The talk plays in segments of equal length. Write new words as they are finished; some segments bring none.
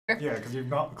Yeah, because you've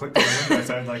not clicked on the window,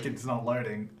 so like it's not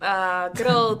loading. Good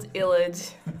old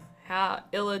Illid. How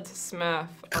Illid Smurf on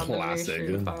Classic. the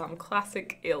mushroom farm.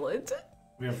 Classic Illid.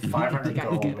 We have 500 You guys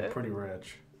gold. get We're it? pretty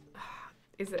rich.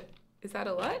 Is that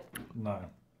a lot? No.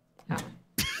 Oh.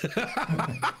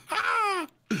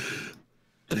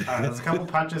 There's a couple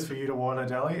patches for you to water,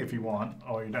 Deli, if you want,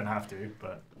 or you don't have to,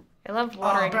 but... I love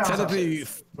watering. bounce. Technically,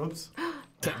 Oops.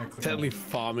 technically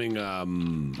farming.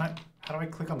 No, how do I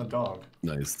click on the dog?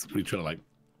 Nice. We try to like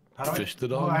How do fish I, the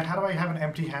dog. How do I have an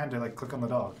empty hand to like click on the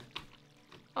dog?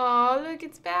 Oh, look,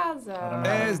 it's Bowser. I don't know.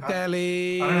 There's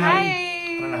Deli. I don't know how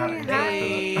Hey! I don't know how to interact with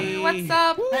Hey! What's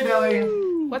up? Hey,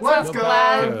 Deli. What's Let's up, go.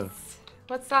 lads?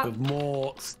 What's up? With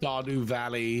more Stardew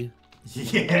Valley.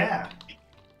 Yeah.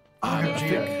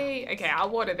 Yay! Okay, I'll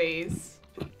water these.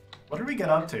 What did we get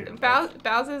up to?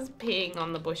 Bowser's peeing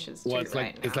on the bushes Well, too it's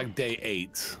right like it's now. like day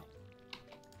 8.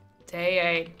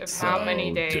 Day 8 of how many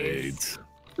So, days?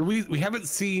 We haven't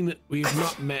seen. We've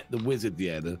not met the wizard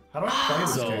yet. How do I play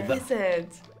this So game? Wizard.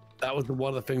 That was one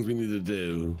of the things we need to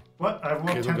do. What? I've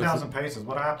walked Okay, look, 10,000 paces.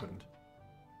 What happened?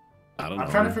 I don't I'm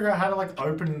know. trying to figure out how to like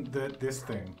open this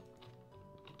thing.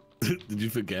 Did you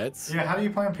forget? Yeah, how do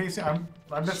you play on PC?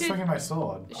 I'm just Should- swinging my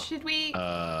sword. Should we?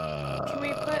 Uh, Can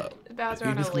we put Bowser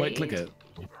you on a just lead? right click it.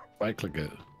 Right click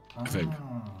it. I think.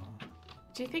 Ah.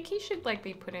 Do you think he should like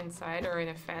be put inside or in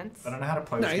a fence? I don't know how to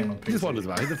play No, this he game on PC. just wanders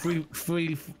about. He's a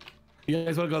free. You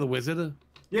guys want to go to the wizard?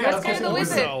 Yeah, Let's go to the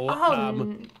wizard. So,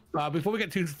 Oh, before we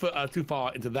get too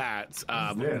far into that, this? some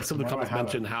of the Why do I comments have it?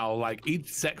 mentioned how like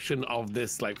each section of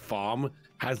this like farm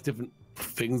has different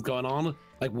things going on.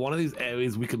 Like one of these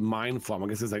areas we can mine from. I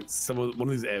guess it's like one of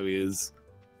these areas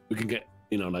we can get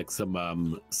like some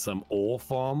ore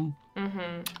from,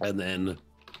 and then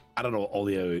I don't know what all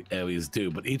the areas do,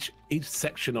 but each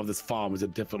section of this farm is a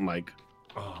different like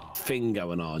thing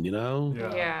going on.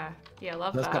 yeah,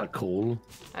 love That's that. kind of cool.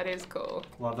 That is cool.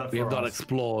 Love that We for have not us.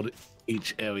 explored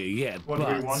each area yet. What, but...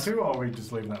 do we want to, or are we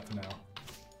just leaving that for now?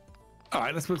 All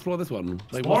right, let's explore this one.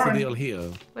 Like, Exploring. what's the deal here?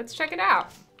 Let's check it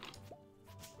out.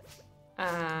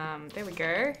 There we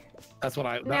go. That's what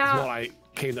I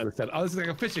came to understand. Oh, this is like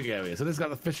a fishing area. So this has got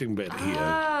the fishing bit here.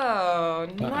 Oh,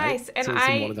 nice. And so there's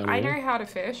some water down I here. know how to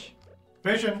fish.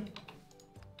 Fishing.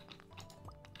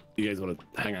 You guys want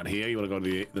to hang out here? You want to go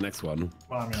to the next one?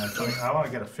 Well, I mean, I want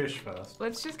to get a fish first.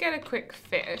 Let's just get a quick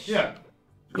fish. Yeah.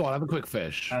 Go on, have a quick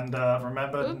fish. And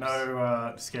remember, Oops.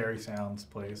 no scary sounds,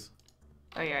 please.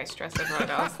 Oh yeah, I stressed everyone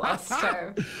else last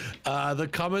time. The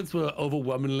comments were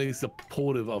overwhelmingly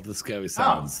supportive of the scary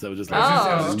sounds. They were just like,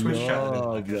 It was just Twitch chat.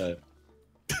 oh, good.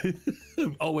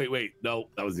 Oh, wait. No,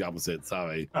 that was the opposite.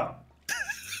 Sorry. Oh.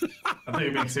 I thought you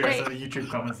were being serious. Wait. The YouTube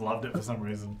comments loved it for some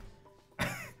reason.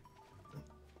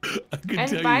 I can And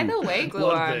tell by you the way, one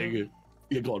Gluon, thing.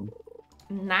 Yeah, go on.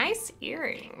 nice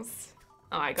earrings.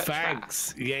 Oh, I got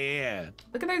Thanks. trapped. Yeah.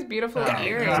 Look at those beautiful Yeah,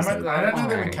 earrings. I I don't know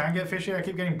that we Gluon. can get fishy. I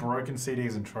keep getting broken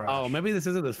CDs and trash. Oh, maybe this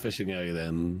isn't a fishing area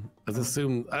then. I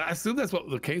assume that's what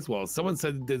the case was. Someone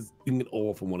said there's you can get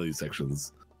ore from one of these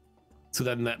sections. So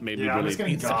then that maybe Yeah, I'm really just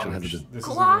getting each section has garbage. a This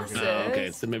Glasses. isn't really good.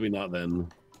 okay, so maybe not then.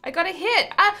 I got a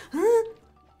hit. Ah,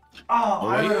 Oh,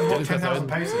 I wait, would have walked Dennis, 10,000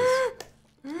 paces.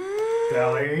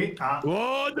 Deli.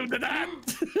 Whoa, don't do that!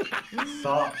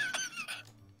 Stop.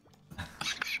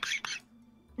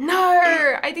 no,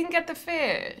 I didn't get the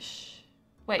fish.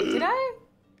 Wait, did I?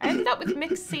 I ended up with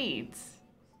mixed seeds.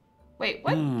 Wait,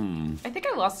 what? I think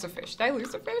I lost a fish. Did I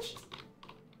lose a fish?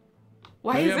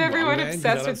 Why Maybe is I'm everyone wrong then, 'cause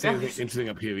obsessed I don't with see anything those? interesting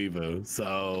up here either.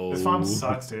 So This farm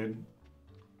sucks, dude.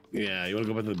 Yeah, you want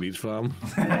to go back to the beach farm?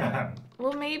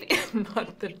 Well, maybe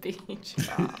not the beach.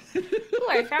 Oh,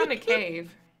 I found a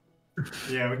cave.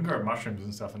 Yeah, we can grow mushrooms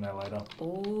and stuff in there later.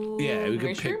 Ooh, Yeah, we could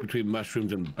mushroom? pick between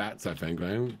mushrooms and bats, I think,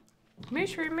 right?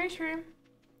 Mushroom.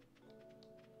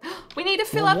 We need to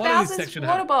fill Well, up one of these Bowser's sections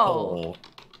water has bowl. ore.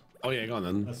 Oh yeah, go on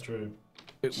then. That's true.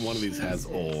 One of these has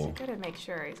Jesus, ore. Gotta make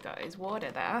sure he's got his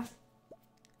water there.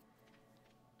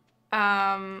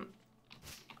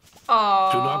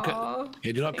 Oh.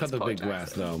 Do not cut the big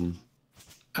grass though.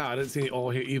 Oh, I didn't see any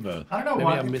ore here either. I don't know Maybe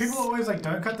why. I missed- People always like,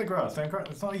 don't cut the grass. Don't cut.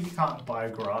 It's not like you can't buy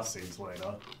grass seeds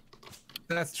later.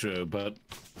 That's true, but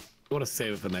I want to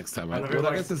save it for next time. Right? And they'll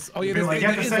Well, be I guess it's. Oh like- yeah, they'll be like, you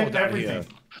have to there is ore save down everything. here.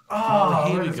 Oh,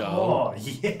 here we there's go. ore.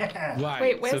 Yeah. Right.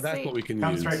 Wait, so where's that's the- what we can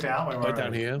Come use. straight down. Wait, Right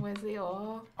down here. Where's the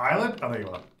ore? Island? Oh, there you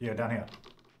are. Yeah, down here.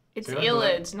 It's See that?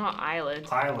 Illid, not Eyelid.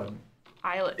 Island.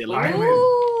 Eyelid.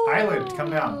 Island. Island, come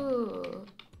down. Ooh.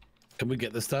 Can we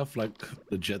get the stuff like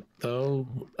legit though?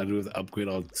 I do have to upgrade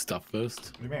our stuff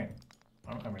first. What do you mean?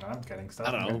 I mean, I'm getting stuff.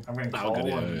 I don't know. I'm getting Oh, coal good,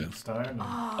 and yeah. stone. And...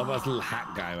 Oh, that's a little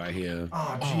hat guy right here.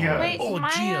 Oh, Geo. Wait, Oh, my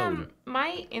Geode.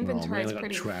 my inventory man, is I got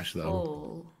pretty trash, though.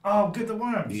 full. Oh, get the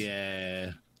worms.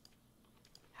 Yeah.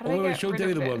 How do I get show rid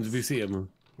Danny of the this? worms if you see him.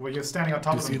 Well, you're standing on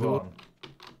top of see them, the Gluon.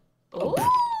 Ooh, little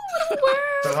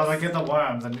So worms! how do I get the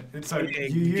worms? And so you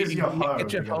use your hoe.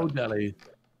 Get your to hoe, it, Deli.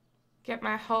 Get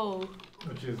my hoe.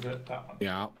 which is that one.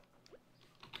 Yeah.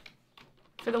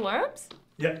 For the worms?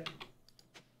 Yeah.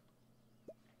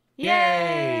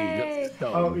 Yay!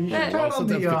 Oh, you should That- turn on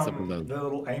Sometimes fix up and the down.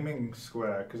 little aiming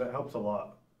square because that helps a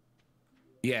lot.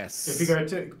 Yes. If you go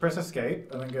to press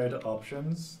escape and then go to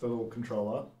options, the little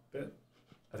controller bit.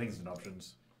 I think it's in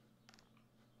options.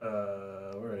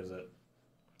 Where is it?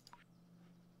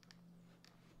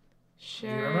 Show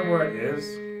Do you remember where it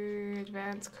is?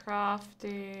 Advanced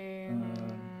crafting.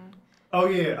 Oh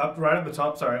yeah, up right at the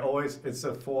top. Sorry, always it's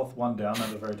the fourth one down at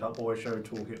the very top. Always show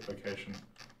toolkit location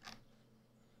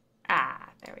Ah,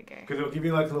 there we go. because it'll give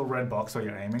you like a little red box while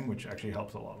you're aiming, which actually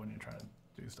helps a lot when you're trying to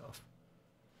do stuff.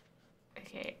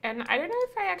 Okay, and I don't know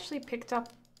if I actually picked up.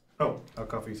 Oh, our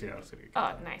coffee's here.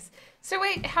 Oh, nice. So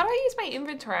wait, how do I use my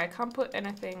inventory? I can't put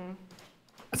anything.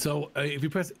 So if you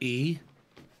press E,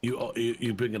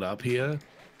 you bring it up here.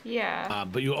 Yeah.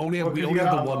 But you only have we only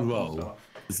have the one row.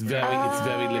 It's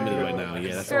very limited right now.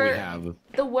 Yeah, that's all we have.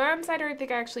 The worms I don't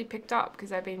think I actually picked up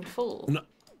because I've been full.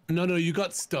 No, you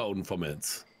got stone from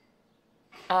it.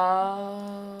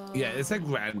 Oh. Yeah, it's like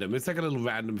random. It's like a little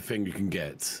random thing you can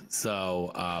get.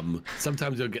 So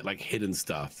sometimes you'll get like hidden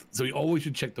stuff. So you always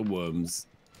should check the worms.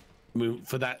 I mean,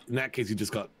 in that case, you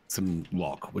just got some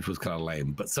rock, which was kind of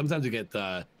lame. But sometimes you get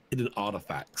hidden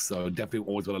artifacts. So definitely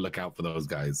always want to look out for those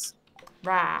guys.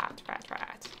 Right.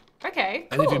 Okay,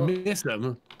 And cool. if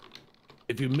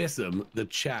you miss them, the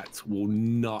chat will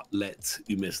not let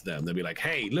you miss them. They'll be like,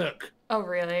 "Hey, look, Oh,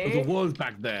 really? there's a worm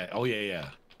back there." Oh yeah.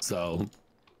 So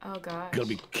Oh, gosh. gotta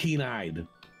be keen-eyed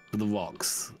for the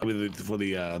rocks. I mean, for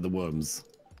the worms.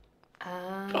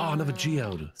 Oh, another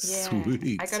geode. Yeah.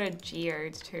 Sweet. I got a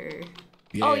geode too.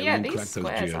 Yeah, Oh, yeah, we can these crack those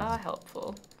squares geodes. are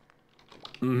helpful.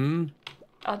 Mm-hmm.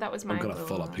 Oh, that was my I'm gonna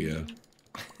fill up one. here.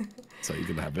 So you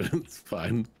can have it. It's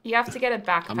fine. You have to get a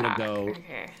backpack. I'm gonna go.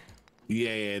 Okay.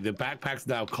 Yeah. The backpacks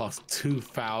now cost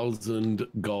 2,000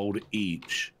 gold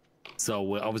each. So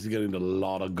we're obviously getting a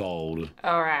lot of gold.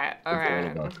 All right.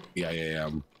 Yeah.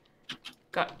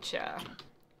 Gotcha.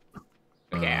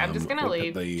 Okay, I'm just gonna look at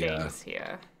leave the, James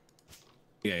here.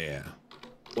 Yeah.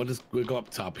 We'll go up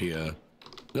top here.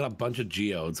 We got a bunch of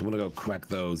geodes. I'm gonna go crack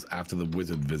those after the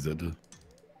wizard visit.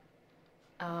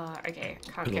 Okay,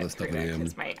 can't Put all get this stuff through there in.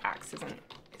 because my axe isn't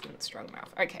strong enough.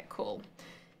 Okay, cool.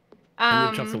 I'm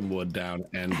gonna chop some wood down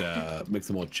and make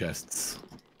some more chests.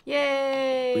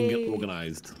 Yay! We can get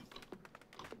organized.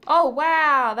 Oh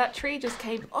wow, that tree just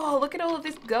came. Oh, look at all of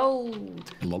this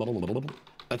gold.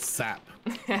 That's sap.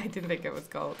 I didn't think it was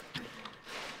gold.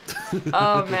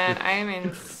 Oh man, I am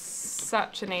in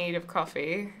such a need of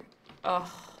coffee.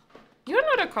 Oh, you're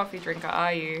not a coffee drinker,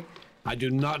 are you? I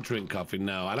do not drink coffee.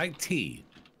 No, I like tea.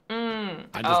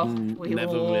 I just Oh, we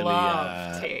never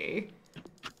love really.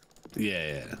 tea.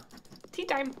 Yeah. Tea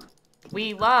time.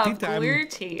 We love Tea time. glue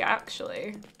tea,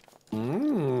 actually.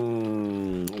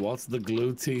 What's the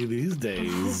glue tea these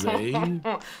days, eh?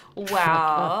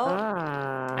 Well,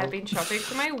 I've been shopping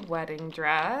for my wedding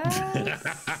dress.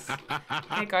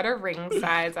 I got a ring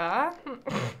sizer.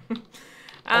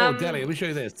 Oh, Deli, let me show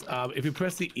you this. If you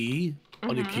press the E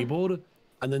on your keyboard,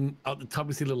 and then at the top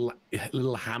you see a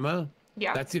little hammer.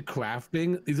 Yeah. That's your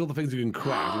crafting. These are all the things you can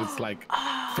craft. It's like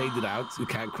faded out, so you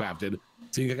can't craft it.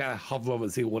 So you gotta hover over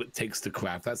and see what it takes to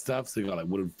craft that stuff. So you got like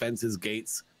wooden fences,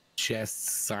 gates, chests,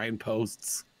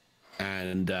 signposts,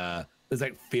 and there's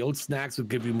like field snacks that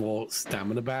give you more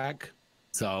stamina back.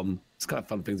 So it's kind of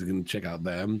fun things you can check out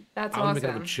there. That's I'm gonna make awesome.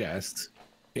 another chest.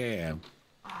 Yeah.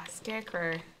 Oh,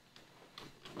 scarecrow.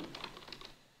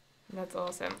 That's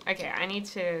awesome. Okay, I need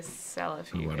to sell a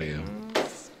few What are you?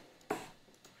 things.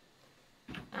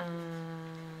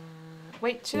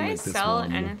 Wait, should We'll I make this sell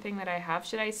one. anything that I have?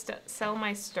 Should I sell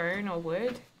my stone or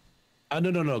wood?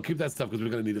 No. Keep that stuff because we're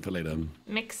gonna need it for later.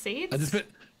 Mix seeds? I just put.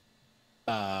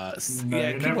 No, Yeah,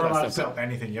 you're keep never all allowed that to stuff. sell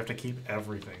anything. You have to keep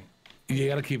everything. You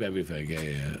gotta keep everything.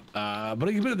 Yeah. But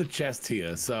I can put it in the chest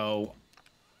here. So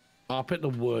I'll put the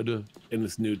wood in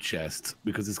this new chest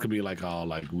because this could be like our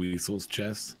resource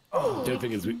chest. Oh, The other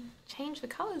thing is we. Change the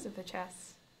colors of the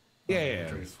chests. Yeah.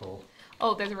 inventory's full.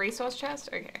 Oh, there's a resource chest?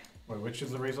 Okay. Wait, which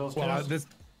is the resource Well, chest?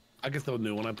 I guess the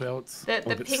new one I built. The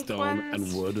I'll put pink stone ones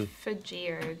and wood. for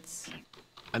geodes.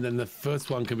 And then the first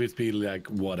one could just be like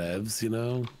whatevs, you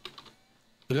know?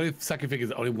 The only second thing is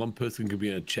that only one person can be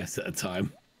in a chest at a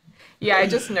time. Yeah, I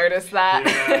just noticed that.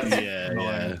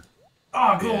 Yeah.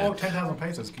 Oh, cool. Yeah. 10,000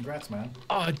 pesos. Congrats, man.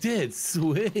 Oh, I did.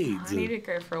 Sweet. I need to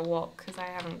go for a walk because I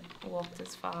haven't walked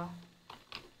as far.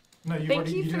 No, you Thank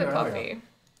you did for the it earlier. coffee.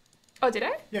 Oh, did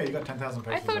I? Yeah, you got 10,000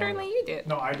 pesos. I thought only you did.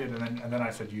 No, I did, and then I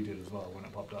said you did as well when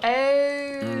it popped up.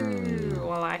 Oh,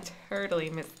 well, I totally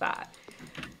missed that.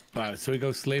 Alright, so we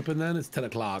go sleeping then? It's 10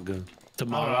 o'clock. Oh,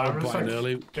 Tomorrow, I'm just bright and like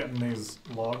early. getting these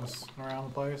logs around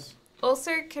the place.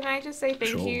 Also, can I just say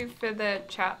thank Sure. you for the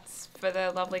chats, for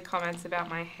the lovely comments about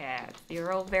my hair.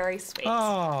 You're all very sweet.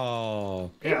 Oh.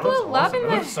 Yeah, it People looks are loving awesome. It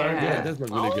my looks so hair. good. Yeah, it does look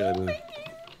really good. Thank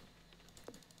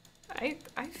you.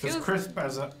 I It's feel. crisp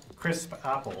as a crisp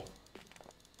apple.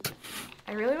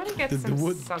 I really want to get The some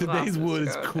wood, sunglasses today's wood to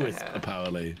is go with my crisp, hair.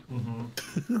 apparently.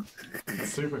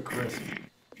 It's super crisp.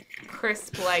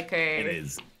 Crisp like It a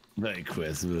is very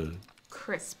crisp.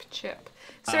 crisp chip.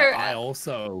 So. I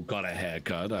also got a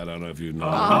haircut. I don't know if you know.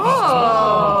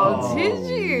 Oh, did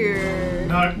you?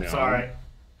 No, No. sorry.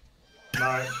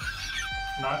 No.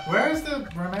 No. Where is the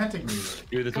romantic music?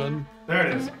 You this one? There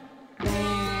it is.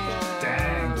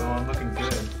 Dang, Gluon, looking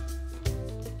good.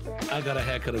 I got a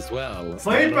haircut as well.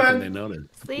 Sleeping. I don't know if they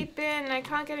noticed. Sleep in. I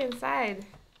can't get inside.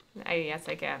 Yes,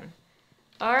 I can.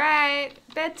 All right,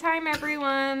 bedtime,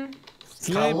 everyone.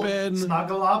 Sleeping.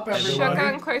 Snuggle up, everybody.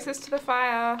 Shotgun closest to the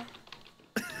fire.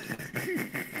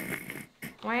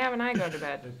 Why haven't I gone to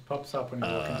bed? It pops up when you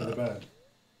walk into the bed.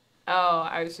 Oh,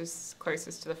 I was just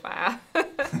closest to the fire.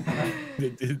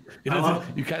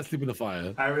 You can't sleep in the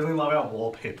fire. I really love our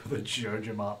wallpaper, the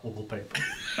Jojo Mart wallpaper.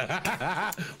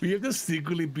 We have to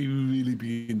secretly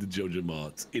be into Jojo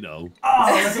Mart, you know.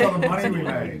 Oh, look at all the money we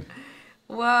made.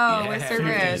 Whoa, we're so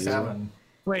rich. 57.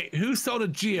 Wait, who sold a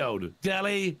geode?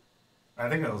 Deli? I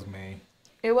think that was me.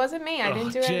 It wasn't me. I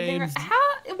didn't do anything. James.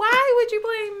 Why would you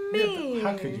blame Yeah, me?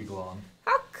 but how could you, Gluon?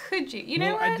 How could you? You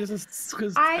know Well, what?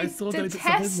 because I saw Deli put stuff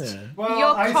in detest there. Well,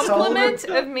 your I sold compliment it.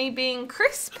 of me being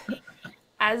crisp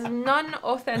as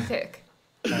non-authentic.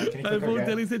 Can you I click thought again?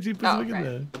 Deli said she put Oh, something in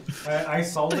right. there. I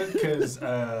sold it because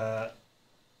I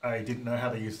didn't know how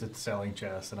to use the selling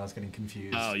chest, and I was getting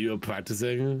confused. Oh, you were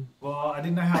practicing? Well, I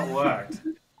didn't know how it worked.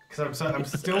 Because I'm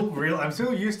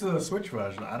still used to the Switch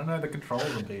version. I don't know the controls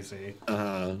on PC.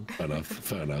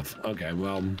 Fair enough. Okay,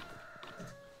 well,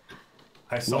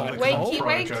 I sold it Wakey, from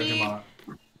wakey. Jojo Mart.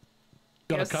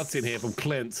 got Yes. a cutscene here from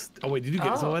Clint. Oh wait, did you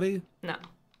get this Oh. already? No.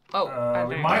 Oh, I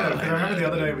We don't might know. have, because I remember the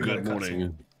other day we got a Good cutscene.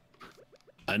 morning.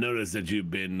 I noticed that you've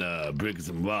been breaking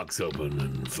some rocks open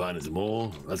and finding some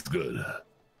more. That's good.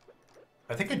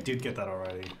 I think I did get that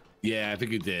already. Yeah, I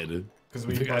think you did. Because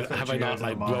we I think both got have I not geodes in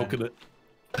like the mine. broken it?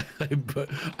 But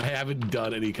I haven't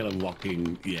done any kind of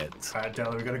rocking yet. Alright,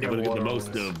 Della, we gotta If get you want to get water the on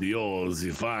most this. of the ores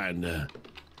you find,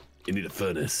 you need a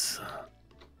furnace.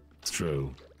 It's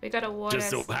true. We got a water. Just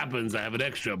so happens I have an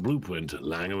extra blueprint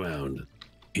lying around.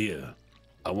 Here,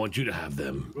 I want you to have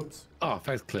them. Oops. Oh,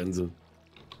 thanks, Cleanser.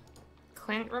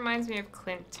 Clint reminds me of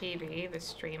Clint TV, the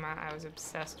streamer I was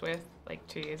obsessed with like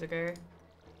 2 years ago.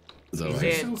 Is that Does right? he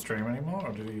did. still stream anymore,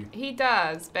 or did he? He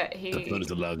does, but The furnace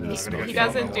he allowed me No, to I'm gonna smoke. get he you on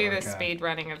doesn't the do water the can. speed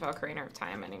running of Ocarina of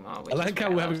Time anymore. Which I like is how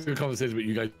we're why I having love- a conversation, but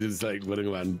you guys just like running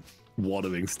around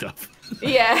watering stuff.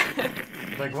 Yeah.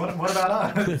 Like, what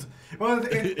about us? Well, I don't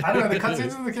know, the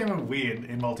cutscenes in the game are weird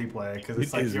in multiplayer, because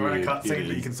it's It like is you're in a weird, cutscene, it but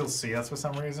you is. can still see us for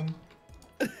some reason.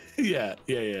 yeah.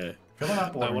 Filling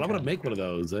up water. Well, I'm gonna can. make one of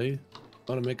those, eh?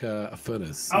 I want to make a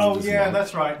furnace. Oh, This is yeah, one.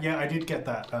 that's right. Yeah, I did get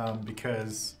that,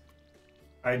 because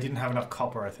I didn't have enough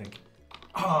copper, I think.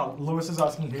 Oh, Lewis is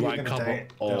asking who Black you're gonna couple. date.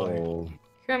 Ellie. Oh,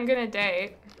 Who I'm gonna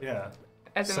date. Yeah.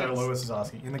 As in So it's- Lewis is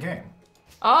asking in the game.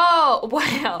 Oh,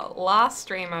 well, last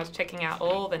stream I was checking out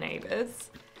all the neighbors.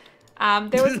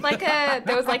 There was like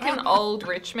an old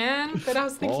rich man that I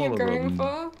was thinking All of of going them.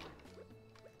 for.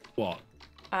 what?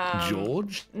 Um,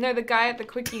 George? No, the guy at the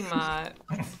Quickie Mart.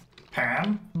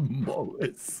 Pam?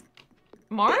 Morris.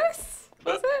 Morris?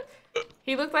 Was it?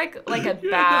 He looked like a You're not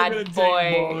gonna bad date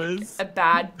boy. Morris. A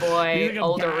bad boy, like a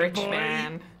older bad rich boy?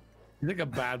 man. He's like a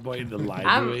bad boy in the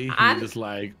library. I'm- He's just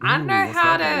like, I "Ooh, know what's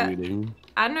how that guy to- reading?"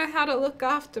 I know how to look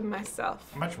after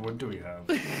myself. How much wood do we have?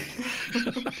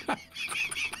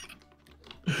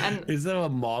 And Is there a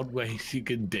mod where she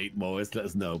can date Morris? Let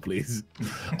us know, please. You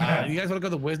guys want to go to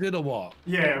the wizard or what?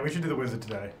 Yeah, we should do the wizard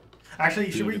today.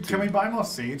 Actually, Do it can too. we buy more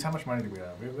seeds? How much money do we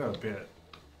have? We've got a bit.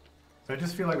 So I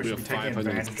just feel like we We should be have taking 500.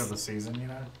 advantage of the season, you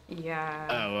know? yeah.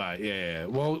 Oh right, yeah.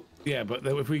 Well, yeah, but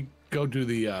then if we go do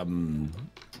the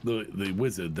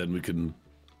wizard, then we can,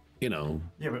 you know.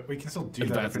 Yeah, but we can still do that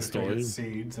Advance if it's the going to story.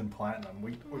 get seeds and platinum.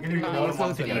 We're going to do Oh, more let's than one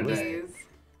look thing at a it. day. Please.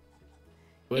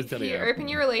 Where's If Deli you at? open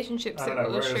your relationships, I don't it know,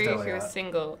 will where show is you Deli if you're at?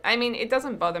 single. I mean, it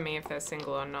doesn't bother me if they're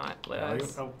single or not. Yeah,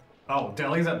 Liz. oh, Oh,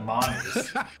 Deli's at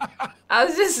Marnie's. I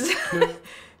was just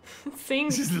seeing.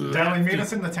 Deli, meet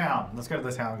us in the town. Let's go to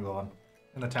the town, Gluon.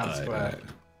 In the town square.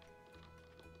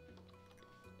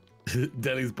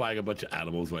 Deli's buying a bunch of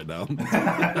animals right now.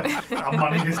 Our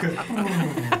money just goes.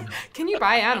 Can you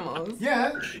buy animals?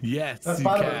 Yeah. Yes, That's you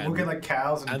part can. of it. We'll get like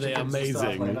cows and they're chickens and stuff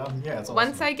amazing. later. Yeah, it's awesome.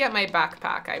 Once I get my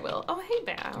backpack, I will. Oh, hey,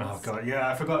 Bounce. Oh god, yeah,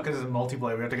 I forgot because it's a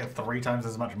multiplayer. We have to get 3 times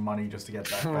as much money just to get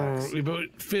backpacks.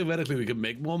 But theoretically, we can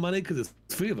make more money because it's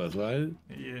 3 of us, right?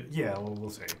 Yeah, well,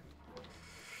 we'll see.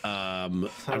 I'm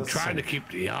trying to keep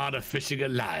the art of fishing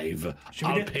alive.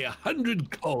 I'll pay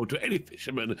 100 gold to any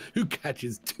fisherman who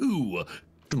catches 2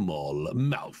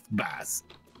 small-mouth bass.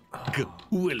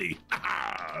 Willie.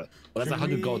 Well, that's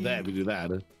 100 gold there if we do that.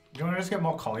 Do you want to just get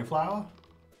more cauliflower?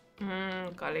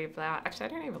 Cauliflower. Actually, I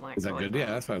don't even like Is that cauliflower. good?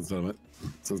 Yeah, that's fine. Sounds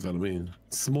fine to me.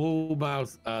 Small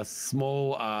mouth bass.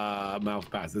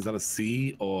 Is that a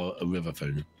sea or a river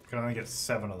thing? You can only get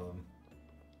 7 of them.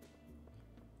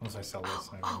 Unless I sell this.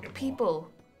 Oh, people.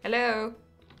 Hello.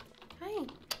 Hi.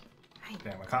 Hi.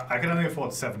 Damn, I can only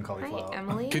afford 7 cauliflower. Hi,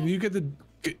 Emily. Can you get the...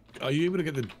 Are you able to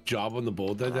get the job on the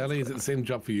board there, Deli? Is it the same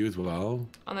job for you as well?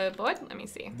 On the board? Let me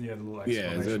see. Yeah, the little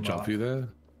Yeah, is there a job for you there?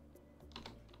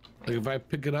 Like if I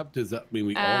pick it up, does that mean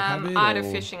we all have it? Art or?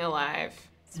 of Fishing Alive.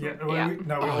 Yeah, we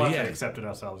all have to accept it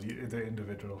ourselves. The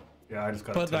individual. Yeah, I just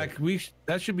got it. But like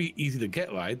that should be easy to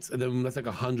get, right? And then that's like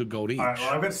 100 gold each. Alright, well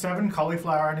I've got 7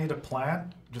 cauliflower I need to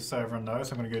plant, just so everyone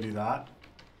knows. I'm gonna go do that.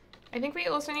 I think we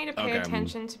also need to pay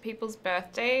attention to people's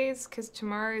birthdays, because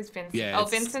tomorrow is Vincent. Yeah, oh,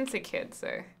 Vincent's a kid,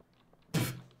 so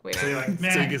we So you're don't. like,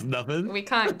 meh. So he gets nothing. We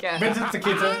can't get. Vincent's a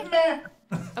kid, so meh.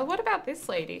 Oh, what about this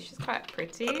lady? She's quite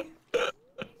pretty.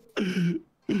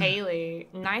 Haley,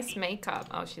 nice makeup.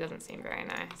 Oh, she doesn't seem very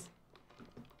nice.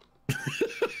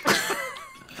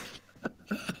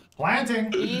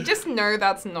 Planting. You just know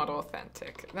that's not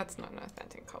authentic. That's not an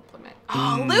authentic compliment.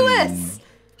 Oh, Lewis!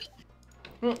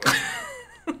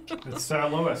 It's Sir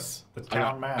Lewis, the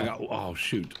town man. Oh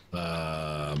shoot.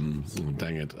 Dang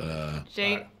it.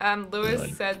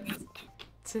 Lewis said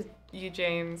to you,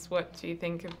 James, what do you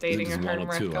think of dating a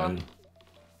homewrecker?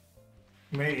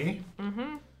 Me?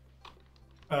 Mm-hmm.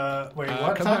 Wait,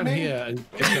 what's come happening? down here and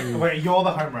get them... Wait, you're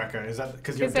the homewrecker. Is that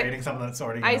because you're dating someone that's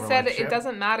already in a I said relationship? it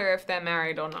doesn't matter if they're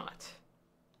married or not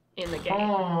in the game.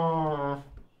 No,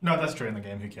 that's true in the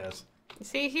game. Who cares? You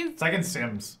see, It's like in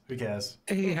Sims. Who cares?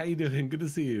 Hey, how you doing? Good to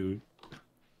see you.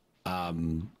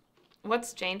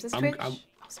 What's James's Twitch? Oh,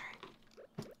 sorry.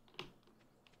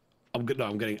 I'm good. No,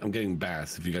 I'm getting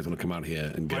bass. If you guys want to come out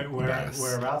here and get bass.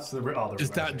 Whereabouts? The river.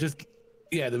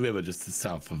 Yeah, the river, just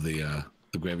south of the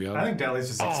graveyard. I think Deli's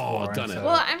just exploring. Oh, done it.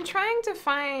 Well, I'm trying to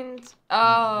find.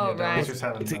 Oh, yeah, right. Just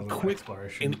having It's a quick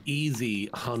and easy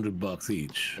 $100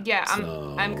 each. Yeah,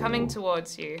 I'm coming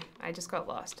towards you. I just got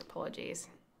lost. Apologies.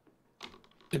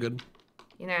 You're good.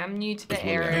 You know, I'm new to the Really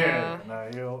area. Yeah, no,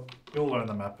 you'll learn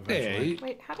the map eventually. Hey.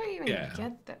 Wait, how do I even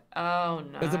get there? Oh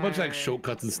no. There's a bunch of like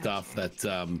shortcuts and stuff that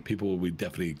people will be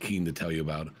definitely keen to tell you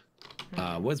about.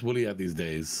 Where's Willie at these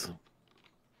days?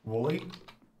 Wooly?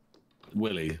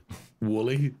 Willie.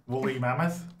 Wooly? Woolly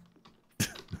mammoth?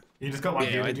 You just got one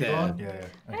here, right did you, there. Gluon? Yeah.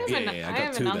 I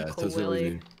have an Uncle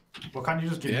Willie. Well, can't you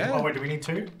just give me? Oh wait, do we need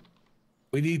 2?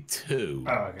 We need 2.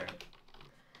 Oh, okay.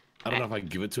 I don't know if I can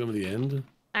give it to him at the end.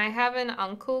 I have an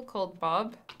uncle called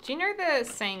Bob. Do you know the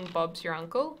saying "Bob's your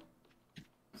uncle"?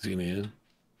 Is he in here?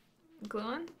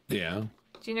 Gluon? Yeah.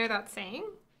 Do you know that saying?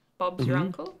 Bob's your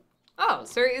uncle? Oh,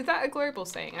 so is that a global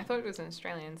saying? I thought it was an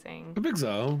Australian saying. I think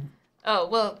so. Oh,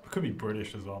 well. It could be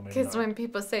British as well, maybe. Because when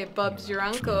people say Bob's your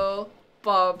uncle,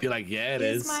 Bob. You're like, yeah, it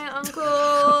is is. my uncle.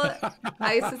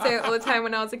 I used to say it all the time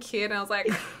when I was a kid, and I was like,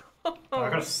 oh, I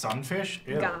got a sunfish?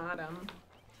 Ew. Got him.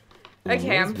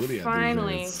 Okay, I'm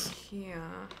finally here.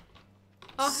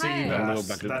 Oh, C hi. bass.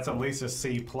 That's at least a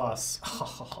C+.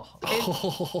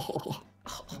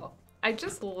 I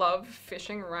just love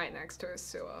fishing right next to a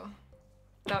sewer.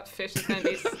 That fish is going to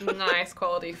be nice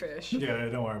quality fish. Yeah,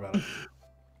 don't worry about it.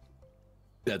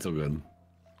 That's all good.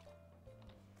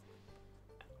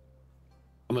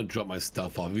 I'm gonna drop my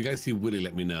stuff off. If you guys see Willie,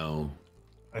 let me know.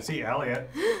 I see Elliot.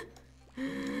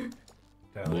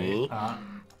 Ellie. Alright,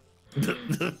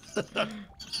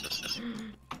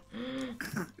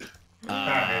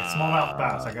 smallmouth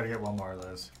bass. I gotta get one more of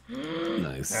those.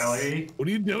 Nice. Ellie. What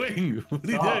are you doing? What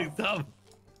are you doing? Stop.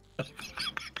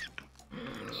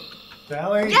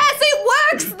 Ellie. Yes,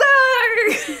 it works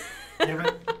though! Give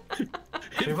it.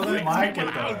 People don't like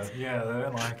it though. Yeah, they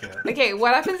don't like it. Okay,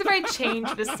 what happens if I change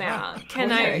the sound?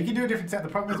 Can I? You can do a different sound. The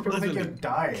problem is people think you're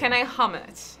dying. Can I hum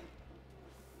it?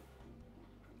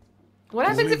 What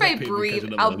happens if I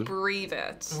breathe? I'll breathe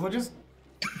it. We'll just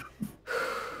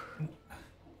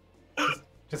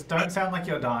Just don't sound like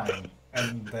you're dying,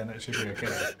 and then it should be okay.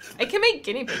 I can make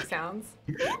guinea pig sounds.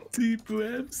 Deep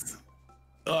breaths.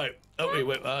 All right. Oh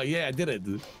wait. Yeah, I did it.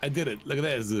 I did it. Look at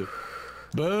this.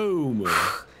 Boom.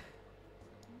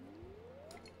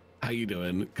 How you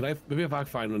doing? Can I maybe if I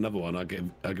find another one, I'll give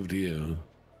it to you.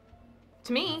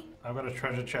 To me. I've got a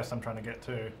treasure chest I'm trying to get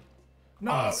to.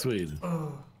 No. Oh, sweet.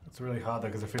 Oh, it's really hard though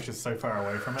because the fish is so far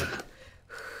away from it.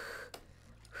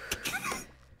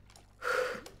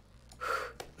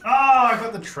 Oh, I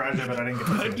got the treasure, but I didn't get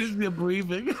the fish. Just you're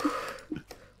breathing. Do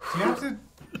you have to?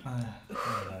 I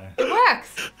don't know. It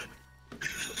works.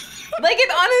 Like,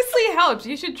 it honestly helps.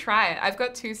 You should try it. I've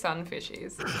got 2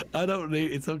 sunfishies. I don't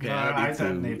need. It's okay. No, I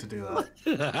don't need to do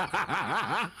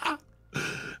that.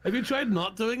 Have you tried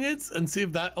not doing it and see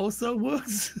if that also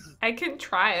works? I can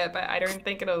try it, but I don't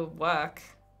think it'll work.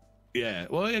 Yeah.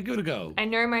 Well, yeah. Give it a go. I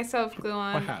know myself,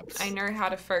 Gluon. Perhaps. I know how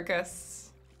to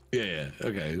focus. Yeah.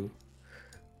 Okay.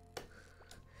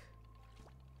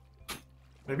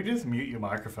 Maybe just mute your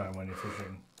microphone when you're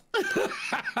fishing.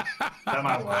 That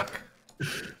might work.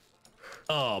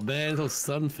 Oh man, those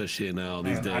sunfish here now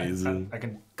these days. I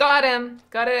can. Got him.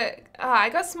 Got it. I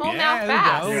got smallmouth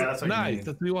bass. Yeah, that's what you nice. need.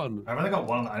 That's the one. I've only got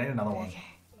one. I need another one. Okay.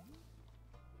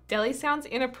 Deli sounds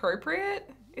inappropriate.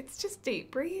 It's just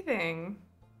deep breathing.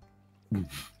 Okay,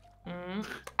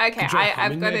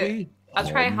 I've got it. I'll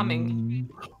try humming.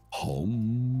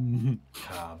 Home.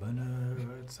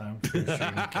 Carbonates, I'm fishing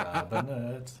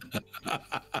carbonates.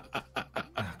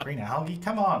 Green algae?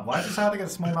 Come on, why is it so hard to get a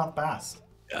smallmouth bass?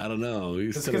 I don't know.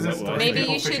 Just because it's three Maybe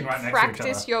people you fishing should right next to each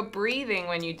practice other. your breathing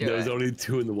when you do There's it. only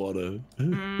 2 in the water.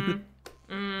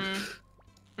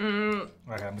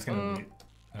 Okay, I'm just gonna mute.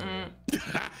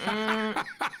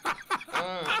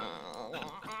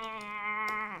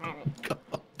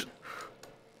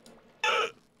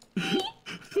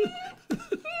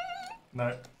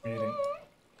 No, muting.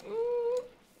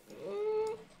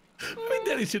 I mean,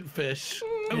 Daddy should fish.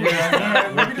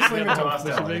 Yeah, no, maybe just leave it to us,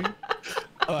 Deli.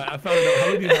 Alright, I found it out. How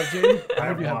many do you have, James? I How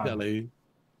have many do you have, one. Deli?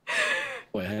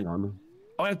 Wait, hang on.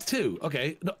 Oh, I have 2.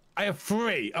 Okay. No, I have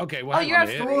 3. Okay, well, Oh, hang you on have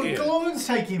here. Oh, Here. Gluon's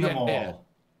taking them all. Yeah.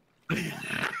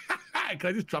 Can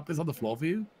I just drop this on the floor for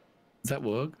you? Does that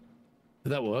work?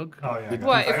 Does that work? Oh, yeah. I got-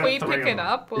 What, I if got we 3 pick of it them.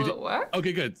 up, will it work?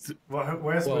 Okay, good. Well,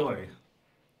 where's Well, Willy?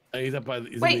 He's up by the.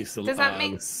 he's in Wait, the does that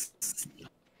mean-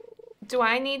 Do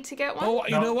I need to get one? Oh,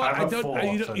 you No, know what? I have 4,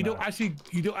 you so don't no.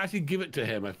 actually give it to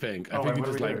him. I think. Oh, I think wait, you what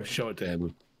just do we like do? show it to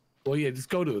him. Well, yeah, just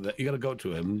go to it. You gotta go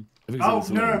to him. I think it's in Oh,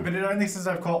 the no, saloon. but it only says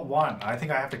I've caught 1. I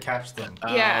think I have to catch them.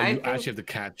 Yeah, I you think- actually have to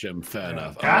catch him. Fair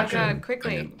enough. Oh Catch my him. god,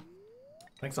 quickly.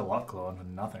 Thanks a lot, Gluon, for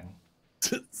nothing.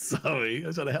 Sorry, I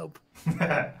was trying to help.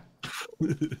 Ah,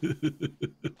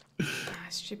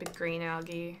 stupid green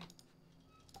algae.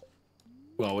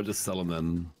 Well, we'll just sell them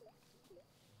then.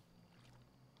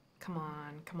 Come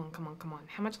on, come on, come on, come on.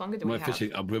 How much longer do Am we I have?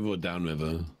 fishing upriver or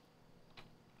downriver?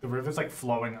 The river's like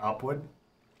flowing upward.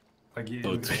 Like you,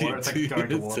 Oh, the water, it's like going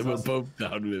towards so we're us. both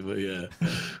downriver, yeah.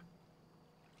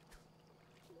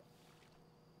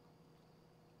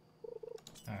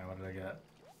 Alright, what did I get?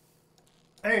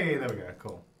 Hey, there we go,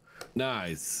 cool.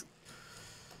 Nice.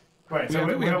 Wait, so Yeah, I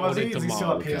think we where have was he? ordered Is he still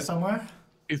tomorrow, up here okay. somewhere?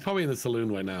 He's probably in the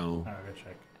saloon right now. Alright, go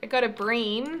check. I got a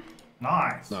bream.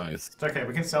 Nice. Nice. It's okay,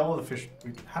 we can sell all the fish.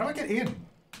 How do I get in?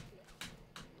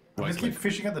 I Right just keep click.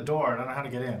 fishing at the door. I don't know how to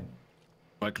get in.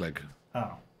 Right click.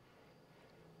 Oh.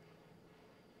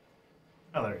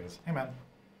 Oh, there he is. Hey, man.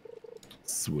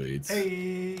 Sweet.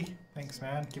 Hey. Thanks,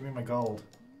 man. Give me my gold.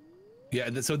 Yeah,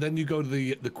 so then you go to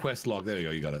the quest log. There you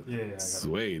go. You got it. Yeah, I got it.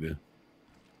 Sweet.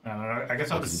 I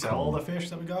guess I'll just sell all the fish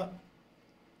that we got.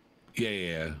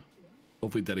 Yeah.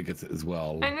 Hopefully Daddy gets it as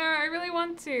well. I know, I really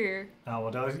want to. Oh,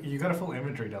 well, Deli, you got a full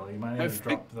inventory, Deli. You might need I to think-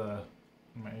 drop the...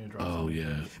 You might need to drop Oh, some.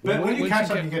 yeah. But when you once catch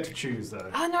them, get- you get to choose,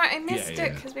 though. Oh no, I missed Yeah, it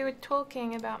yeah. because we were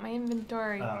talking about my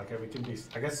inventory. Oh, okay, we can be...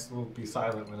 I guess we'll be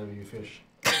silent whenever you fish.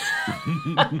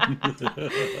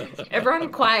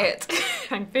 Everyone quiet.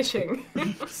 I'm fishing.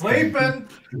 Sleeping!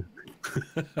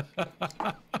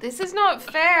 This is not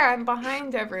fair. I'm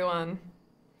behind everyone.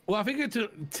 Well, I think it's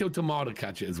till tomorrow to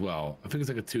catch it as well. I think it's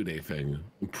like a 2-day thing.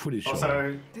 I'm pretty sure.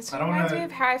 Also, This I don't reminds want me of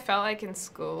to... how I felt like in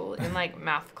school, in like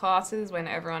math classes when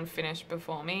everyone finished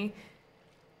before me.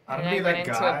 I And don't I be went that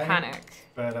into guy, a panic.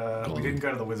 but Go we on. didn't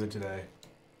go to the wizard today.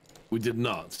 We did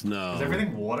not, no. Is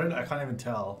everything watered? I can't even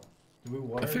tell. Did we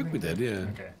water I think we everything?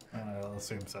 did, yeah. Okay, I'll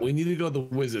assume so. We need to go to the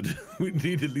wizard. We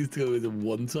need at least to go to the wizard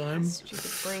one time.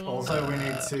 Stupid brain. Also, we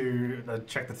need to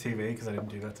check the TV because I didn't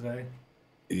do that today.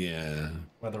 Yeah.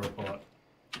 Weather report.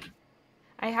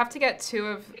 I have to get two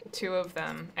of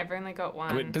them. I've only got one.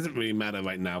 I mean, it doesn't really matter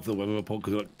right now for the weather report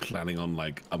because we're not planning on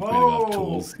like upgrading our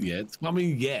tools yet. I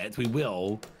mean, yet we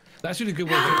will. That's really good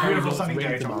way to Beautiful sunny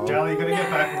day tomorrow. Dally, you're gonna get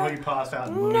back before you pass out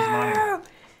and lose money.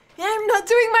 I'm not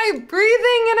doing my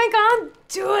breathing and I can't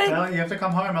do it. Dally, you have to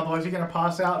come home, otherwise you're gonna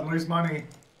pass out and lose money.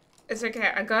 It's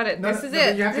okay, I got it. No, this is no,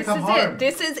 it. you have to This come is home. it.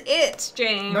 This is it,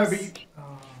 James. No, but you...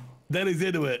 Daddy's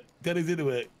into it. Daddy's into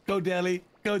it. Go, Dally.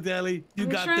 Go, Dally. You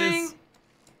got this.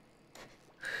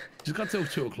 She's got till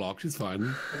 2 o'clock. She's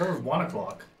fine. I thought it was 1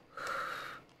 o'clock.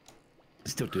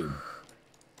 Still 2.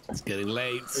 It's getting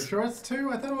late. Are you sure it's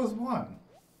 2? I thought it was 1.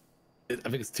 I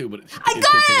think it's 2, but I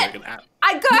got it!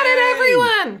 I got it,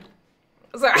 everyone!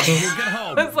 Sorry. Get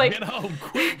home. I was like, get home,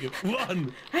 quick.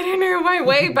 Run. I don't know my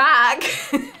way back.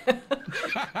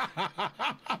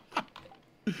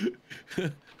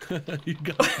 You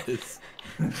got this.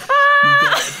 You've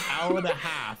got an hour and a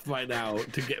half right now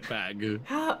to get back.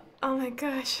 Oh my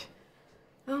gosh.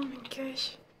 Oh my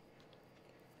gosh.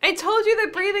 I told you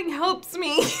that breathing helps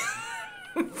me.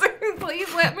 So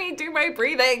please let me do my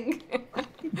breathing.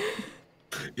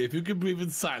 If you can breathe in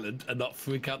silent and not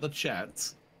freak out the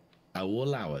chat, I will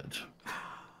allow it.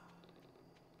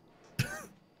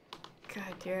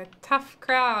 God, you're a tough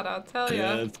crowd, I'll tell you.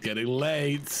 Yeah, it's getting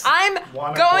late. I'm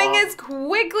 1 going o'clock. as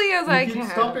quickly as I You keep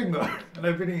can. stopping though, and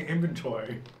I've been in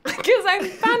inventory. Because I'm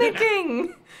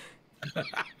panicking.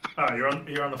 Oh,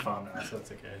 you're on the farm now, so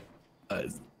that's okay.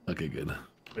 Okay, good.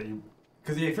 But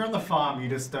because if you're on the farm, you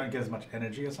just don't get as much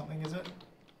energy or something, is it?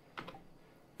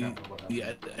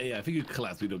 Yeah, I think you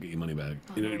collapse, but you don't get your money back.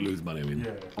 You don't lose money, I mean.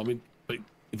 Yeah. I mean, but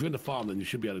if you're in the farm, then you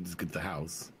should be able to just get to the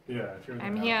house. Yeah, if you're in the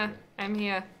I'm house, here. yeah. I'm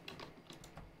here.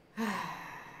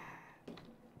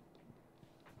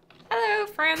 Hello,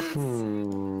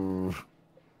 friends.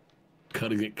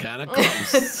 Cutting it kind of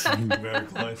close. Very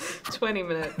close. 20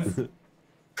 minutes.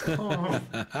 Oh.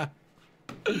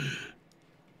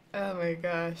 Oh my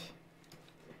gosh.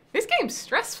 This game's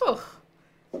stressful.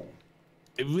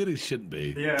 It really shouldn't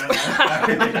be. Yeah.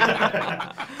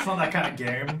 It's not that kind of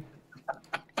game.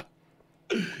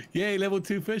 Yay, level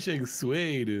 2 fishing,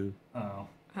 sweet. Oh,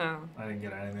 Oh. I didn't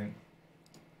get anything.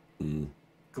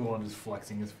 Gluon just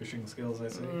flexing his fishing skills, I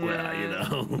see. Well, you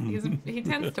know. He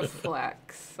tends to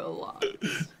flex a lot.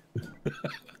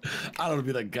 I don't want to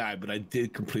be that guy, but I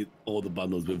did complete all the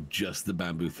bundles with just the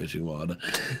bamboo fishing rod.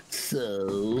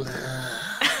 So.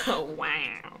 Oh,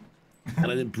 wow. And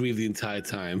I didn't breathe the entire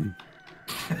time.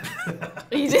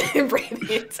 You didn't breathe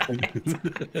the entire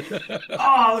time.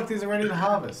 Oh, look, these are ready to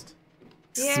harvest.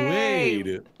 Yay.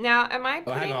 Sweet. Now, am I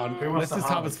Oh, hang on. Who wants Let's to just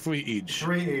harvest 3 each.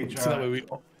 3 each. So that way we.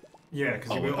 Yeah,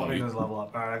 because Oh, we all wait, need those level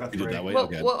up. Alright, I got You 3. did that way? Well,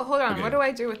 Okay. well, hold on. Okay. What do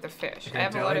I do with the fish? Okay, I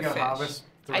have a Deli, lot of go fish. harvest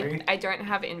 3. I don't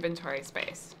have inventory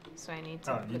space, so I need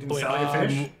to. Oh, you didn't Wait, sell your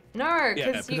fish? No, Yeah,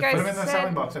 because put you the- Put them guys in the selling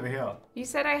said box over here. you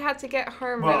said I had to get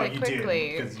home Well, really you quickly.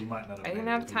 did, because you might not have I didn't been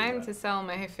have able to do time that. to sell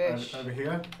my fish. Over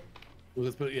here? Well,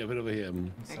 let's put it over here.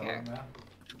 Sell Okay. them now.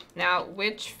 Now,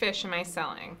 which fish am I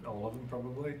selling? All of them,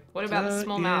 probably. What about the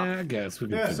smallmouth? Yeah, I guess we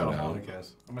can Yeah, figure sell it them all, out. who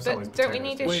cares? I'm gonna sell these But don't we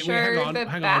potatoes. need to Wait, show hang on, the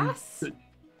hang on. bass?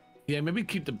 Yeah, maybe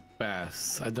keep the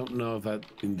bass. I don't know if that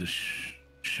in the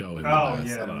show him. Oh, the bass.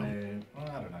 yeah, I don't know. maybe. Well,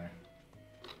 I don't know.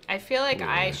 I feel like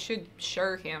I Yeah. should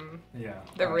show him Yeah.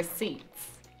 the alright. receipts.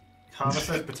 Harvest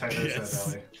those potatoes Yes.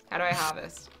 there, Deli. How do I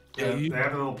harvest? Yeah, They you,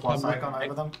 have a little plus icon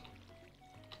over them.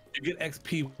 you get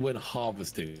XP when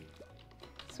harvesting.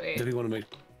 Sweet. If you want to make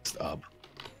up.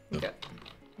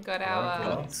 Got Alright,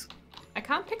 our. cool. I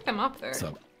can't pick them up though. So,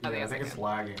 Oh, Yeah, I there's think a it's good-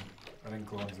 lagging. I think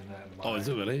Gluon's in there. At the oh, is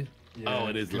it really? Yeah, Oh,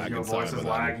 it is 'cause lagging. Your Sorry voice is about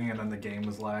that. lagging, and then the game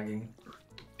was lagging.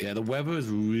 Yeah, the weather is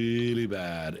really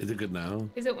bad. Is it good now?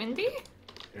 Is it windy?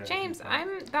 Yeah, James, it's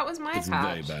bad. that was my It's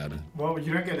patch. very bad. Well,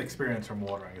 you don't get experience from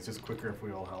watering. It's just quicker if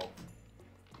we all help.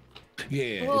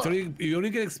 Yeah, Well- it's only, you only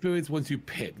get experience once you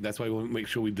pick. That's why we want to make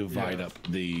sure we divide Yeah. up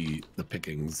the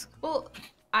pickings. Well,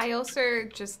 I also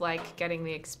just like getting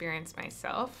the experience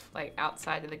myself, like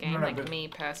outside of the game, No, like but- me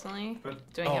personally,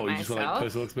 but- doing Oh, it you just want like myself.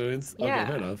 personal experience? Yeah. Okay,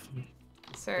 fair enough.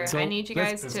 So I need you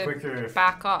let's- guys It's quicker to if-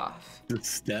 back off. Good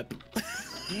step.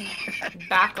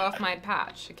 Back off my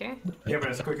patch, okay? Yeah, but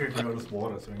it's quicker if you go to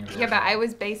water. So we can Yeah, but I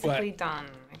was basically done,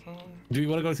 okay? Do you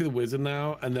want to go see the wizard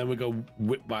now, and then we go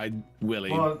whip by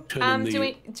Willie? Well, turn in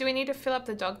the... Do we need to fill up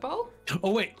the dog bowl?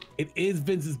 Oh wait, it is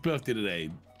Vince's birthday today.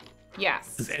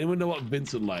 Yes. Does anyone know what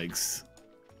Vincent likes?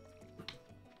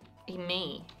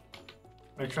 Me.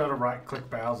 Make sure to right-click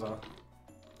Bowser,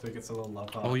 so it gets a little love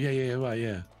heart. Oh yeah, right,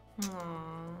 yeah.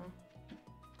 Aww.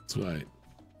 That's right.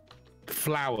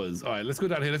 Flowers. All right, let's go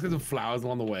down here. Let's get some flowers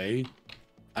along the way,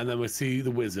 and then we'll see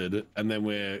the wizard, and then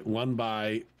we're one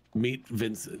by meet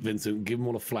Vincent, give him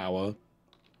all a flower,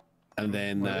 And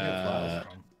then Where do we get flowers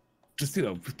from? just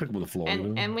just pick them on the floor.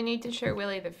 And we need to show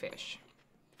Willie the fish.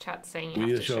 Chat's saying you We have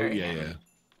need to show him. yeah.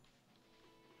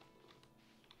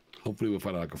 Hopefully we'll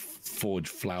find like a forged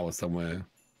flower somewhere.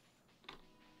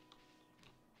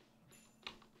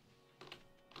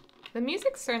 The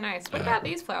music's so nice. What about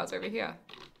these flowers over here?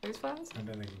 Those flowers? I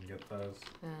don't think you can get those.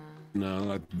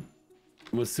 No,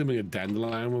 I'm assuming a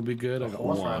dandelion would be good. I got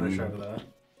Horseradish one. over there.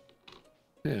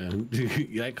 Yeah,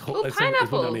 like Ooh, there's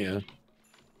pineapple. one down here.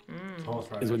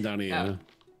 Horseradish. There's one down here.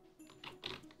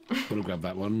 Gonna grab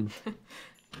that one.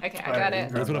 Okay, I got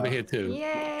it. There's one over here too.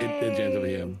 Yay! James over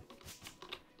here.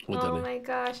 Well Oh done. my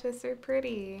gosh, they're so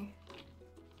pretty.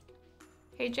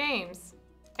 Hey James,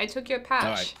 I took your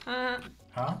patch. Huh?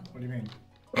 What do you mean?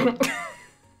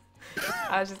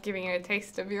 I was just giving you a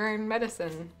taste of your own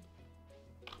medicine.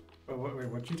 Wait,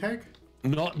 what'd you take?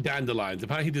 Not dandelions.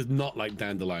 Apparently he does not like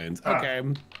dandelions. Okay.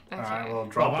 Alright, well,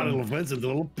 Drop drop a it. little fence and a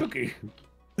little cookie.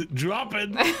 Drop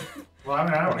it. Well, I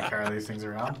mean, I don't want to carry these things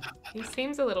around. He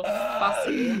seems a little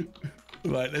fussy.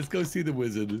 Right, let's go see the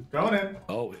wizard. Going in.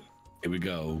 Oh, here we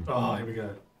go. Oh, here we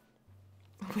go.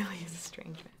 Willie is a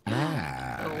strange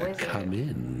man. A wizard. Come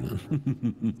in.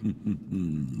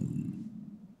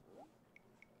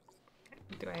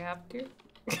 Do I have to?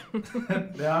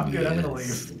 Yeah, I'm good. I'm gonna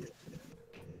leave.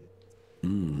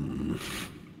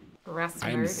 Rest I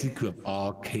am the mode. seeker of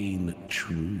arcane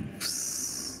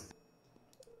truths.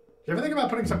 You ever think about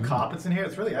putting some carpets in here?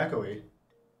 It's really echoey.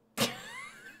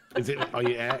 Is it? Oh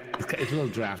yeah, it's a little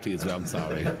drafty as well. I'm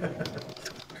sorry.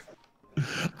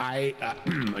 Are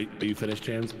you finished,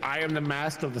 James? I am the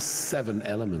master of the 7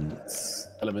 elementals.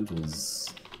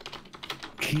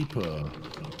 Keeper.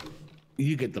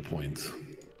 You get the point.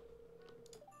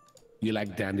 You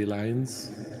like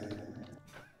dandelions?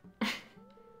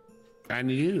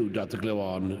 And you, Dr.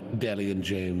 Gluon, Deli, and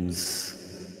James,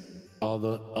 are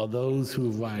those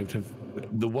who arrived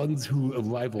the ones who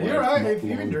arrive? You're right. Have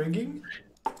you been drinking?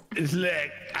 It's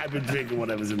like I've been drinking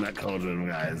whatever's in that cauldron,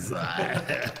 guys.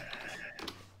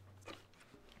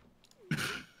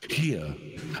 Here,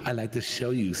 I'd like to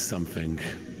show you something.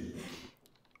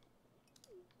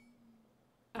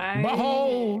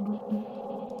 Behold!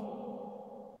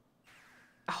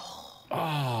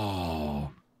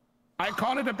 Oh, I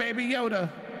call it a Baby Yoda.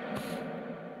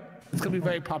 It's gonna be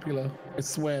very popular, I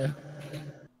swear.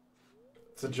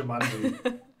 It's a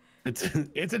Jumanji. It's a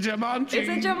Jumanji. It's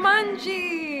a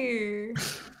Jumanji!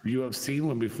 You have seen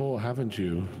one before, haven't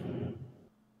you?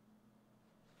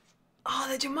 Oh,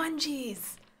 the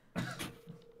Jumanjis!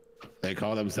 They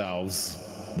call themselves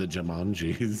the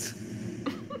Jumanjis.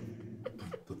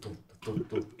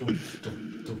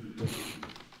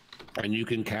 And you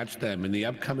can catch them in the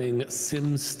upcoming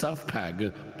Sims Stuff Pack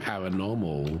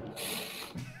Paranormal.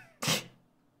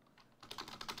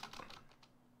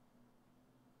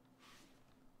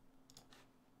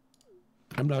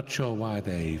 I'm not sure why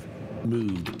they've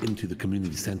moved into the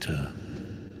community center,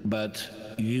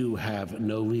 but you have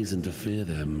no reason to fear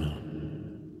them.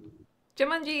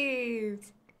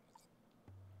 Jumanjis!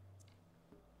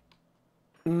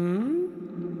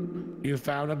 You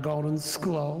found a golden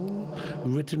scroll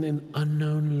written in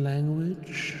unknown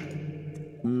language?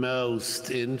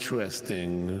 Most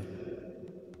interesting.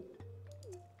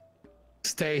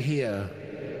 Stay here.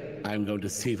 I'm going to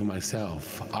see for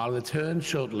myself. I'll return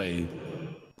shortly.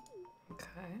 Okay.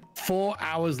 4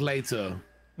 hours later.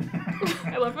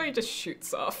 I love how he just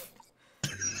shoots off.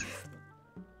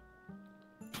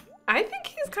 I think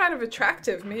he's kind of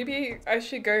attractive. Maybe I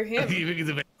should go him. You think he's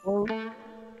available?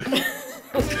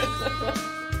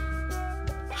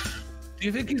 Do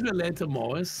you think he's related to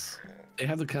Morris? They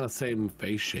have the kind of same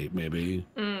face shape, maybe.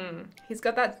 He's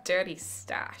got that dirty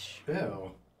stash.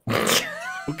 Ew.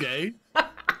 Okay.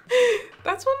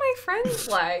 That's what my friends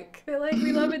like. They're like,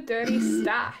 we love a dirty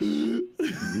stash. No,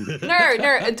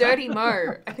 a dirty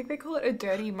mo. I think they call it a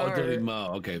dirty mo. Oh, dirty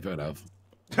Mo. Okay, fair enough.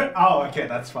 Oh, okay,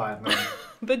 that's fine then.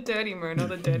 The dirty mo, not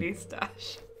the dirty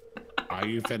stash. Are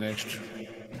you finished?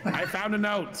 I found a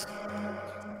note.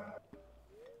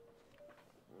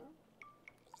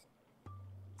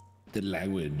 The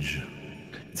language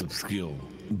is obscure,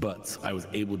 but I was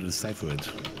able to decipher it.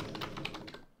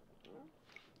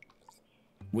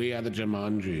 We are the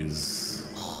Jumanjis.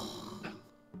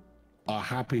 Are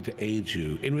happy to aid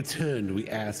you. In return, we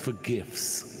ask for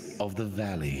gifts of the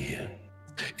valley.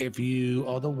 If you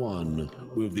are the one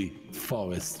with the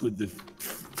forest,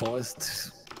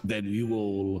 then you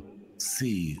will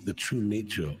see the true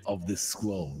nature of this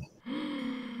scroll.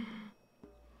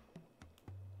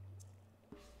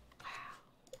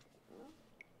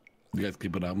 You guys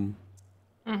keep it up.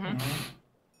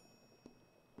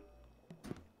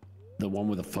 The one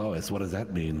with the forest. What does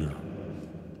that mean?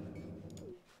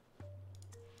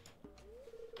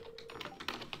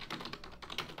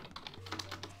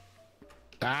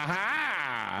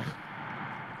 Aha!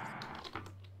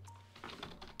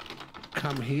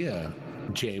 Come here,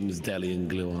 James Deli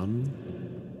and Gluon.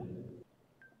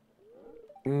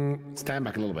 Stand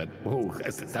back a little bit. Oh,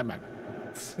 stand back.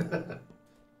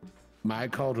 My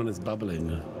cauldron is bubbling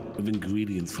with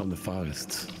ingredients from the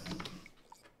forest.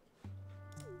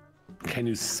 Can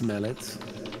you smell it?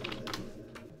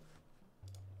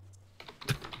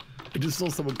 I just saw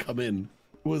someone come in.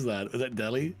 Who was that? Was that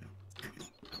Deli?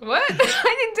 What?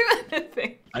 I didn't do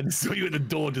anything. I just saw you at the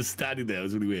door just standing there. It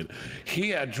was really weird.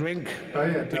 Here, drink. Oh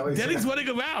yeah, Deli's running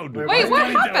around. Wait,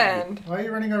 what happened? Why are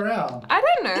you running around? I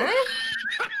don't know.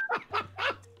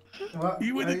 What?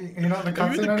 You You're not in the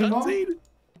cutscene anymore?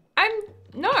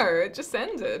 No, it just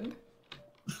ended.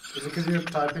 Is it because you're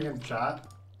typing in chat?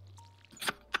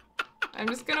 I'm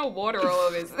just gonna water all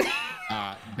of his.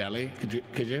 Deli, could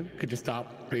you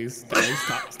stop, please? Deli,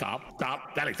 stop.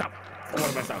 Deli, stop.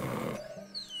 What myself.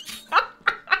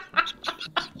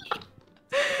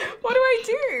 What do I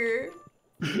do?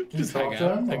 Just hang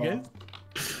out, I guess.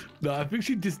 No, I think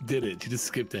she just did it. She just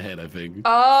skipped ahead, I think.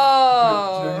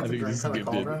 Oh. I think you just drink skipped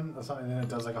from the cauldron or something, and then it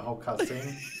does like a whole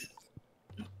cutscene.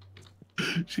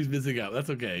 She's missing out.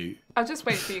 That's okay. I'll just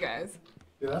wait for you guys.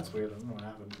 Yeah, that's weird. I don't know what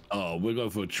happened. Oh, we're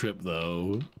going for a trip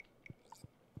though.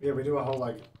 Yeah, we do a whole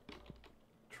like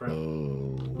trip.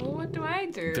 Oh. Well, what do I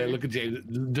do? Okay, look at James.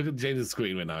 Look at James'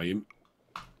 screen right now.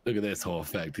 Look at this whole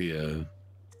effect here.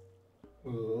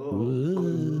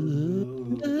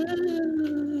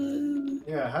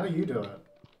 Yeah, how do you do it?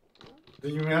 Do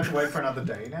you have to wait for another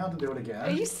day now to do it again?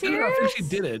 Are you No, serious? I think she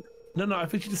did it. No, I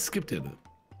think she just skipped it.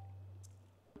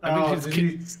 Oh, did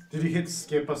you hit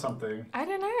skip or something? I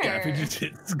don't know. Yeah, I think she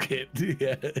just skipped.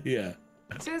 Yeah.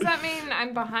 So does that mean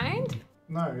I'm behind?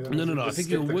 No. No. I think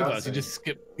you're with us. You just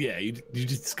skipped. Yeah, you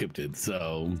just skipped it.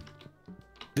 So,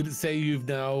 did it say you've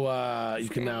now you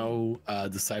can now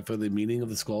decipher the meaning of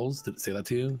the scrolls? Did it say that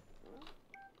to you?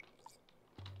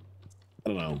 I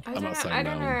don't know. I'm not saying I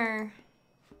don't know.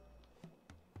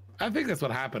 I think that's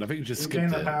what happened. I think you just gain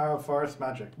skipped the it. power of forest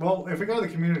magic. Well, if we go to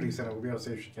the community center, we'll be able to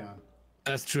see if she can.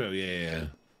 That's true. Yeah.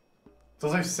 It's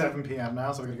also 7 p.m.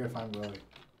 now, so we're gonna go find Willy.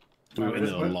 We were in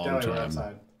there a long Deli, we're time.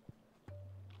 outside.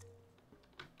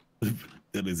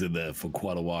 Deli's in there for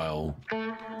quite a while. You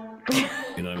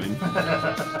know what I mean?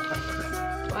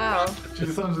 Wow. She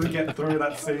just wanted to get through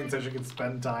that scene so she could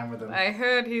spend time with him. I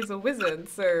heard he's a wizard,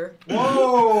 so.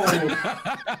 Whoa! I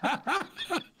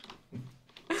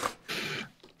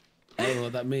don't know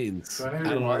what that means. Do I need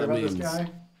to be worried about this guy?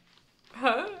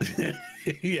 Huh?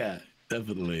 Yeah,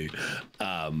 definitely.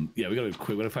 Yeah, we gotta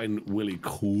quick. We gotta find Willy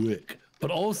quick. But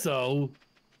also,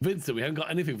 Vincent, we haven't got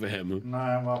anything for him.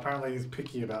 No, well, apparently he's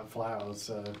picky about flowers,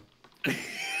 so.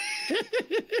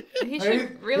 He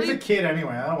should really. He's a kid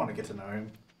anyway. I don't want to get to know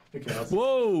him. Who cares?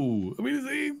 Whoa! I mean,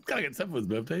 he's gotta get something for his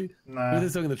birthday. Nah.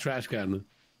 There's something in the trash can.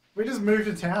 We just moved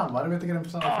to town. Why do we have to get him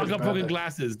something? Oh, for I his got broken birthday?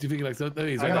 glasses. Do you think like so? There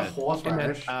he is, I right got a there.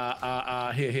 horseradish.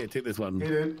 Here, take this one. He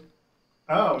did.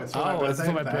 Oh, it's for my birthday. It's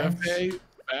for my Thanks. birthday.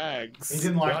 Thanks. He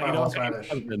didn't like my know, horseradish.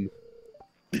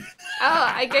 Oh,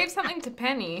 I gave something to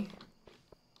Penny.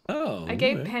 Oh. I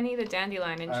gave okay. Penny the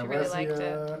dandelion and she really Where's liked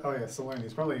the, it. Oh yeah, Celine.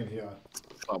 He's probably in here.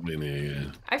 Probably in here,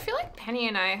 yeah. I feel like Penny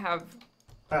and I have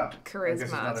Oh, I guess he's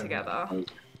charisma not in together.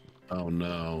 Oh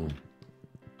no.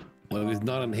 Well, if he's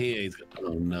not in here, he's.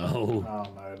 Oh no. Oh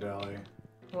no, Deli.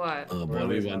 What? Oh boy,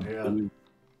 Willy's not here.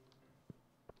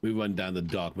 we went down the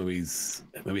dock. Maybe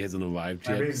he hasn't arrived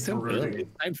yet. Maybe he's So early. brooding.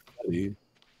 It's time for Willy.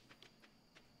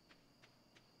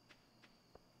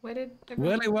 Where did?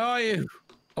 Willy, where are you?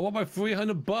 I want my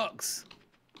 $300.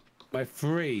 My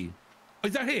free. Oh,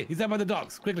 he's down here. He's down by the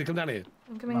docks. Quickly, come down here.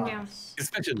 I'm coming down. Nice. He's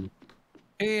fishing.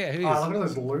 Here he is. Oh, look at all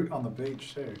this loot on the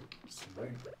beach too. Sweet.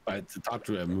 Right, to talk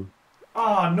to him.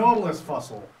 Ah, Nautilus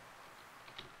fossil.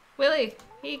 Willy,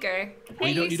 here you go. Well,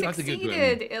 Hey, you don't have to give to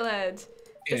him. succeeded, Illed.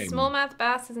 The Game. smallmouth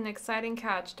bass is an exciting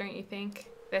catch, don't you think?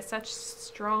 They're such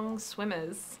strong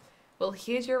swimmers. Well,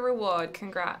 here's your reward.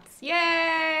 Congrats. Yay!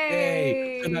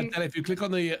 Hey, so now, Dad, if you click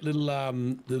on the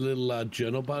little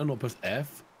journal button or press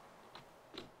F,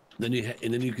 then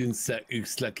you can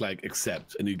select like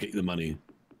accept and you get the money.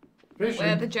 Fishing.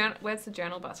 Where's the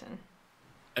journal button?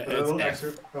 A It's little F.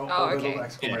 little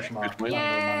exclamation mark.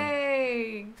 Yeah.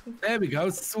 Yay! There we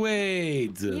go.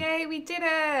 Sweet. Yay, we did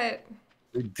it!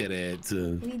 We did it.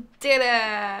 We did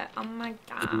it! Oh my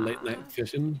god. Late night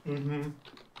fishing. Mm-hmm.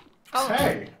 Oh.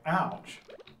 Hey, ouch.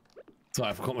 So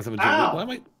I forgot myself. Ow.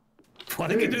 Why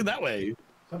did I get do that way?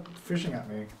 Stop fishing at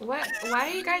me. What? Why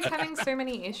are you guys having so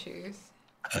many issues?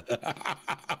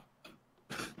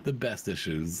 The best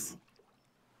issues.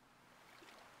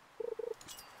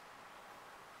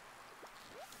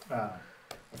 Ah,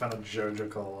 I found a JoJo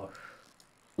cola.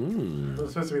 Mm. It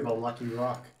was supposed to be the lucky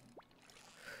rock.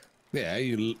 Yeah,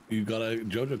 you got a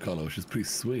JoJo color, which is pretty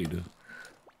sweet.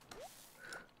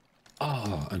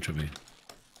 Oh, anchovy.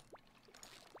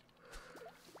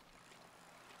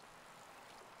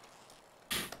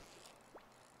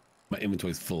 My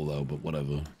inventory's full though, but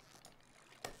whatever.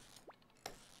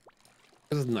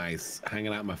 This is nice. Hanging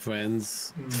out with my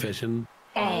friends, fishing.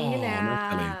 Hanging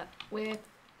not funny. out with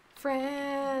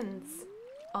friends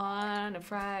on a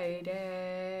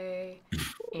Friday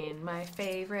in my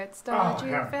favorite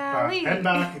Stardew Valley. Head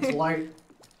back, it's light.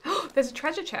 There's a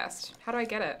treasure chest. How do I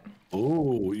get it?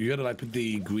 Oh, you gotta like put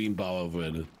the green bar over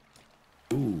it.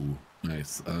 Ooh,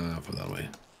 nice. For that way.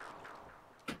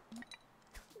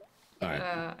 All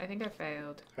right. I think I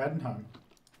failed. Heading home.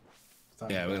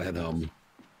 Yeah, we're gonna head home.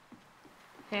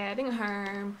 Heading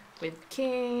home with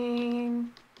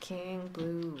King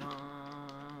Gluon,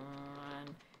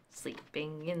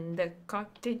 sleeping in the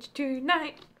cottage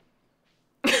tonight.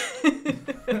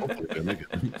 Hopefully they'll make it.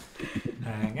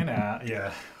 Hanging out.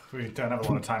 Yeah, we don't have a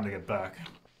lot of time to get back.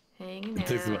 Hanging It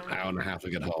takes out. about an hour and a half to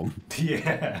get home.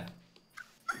 Yeah.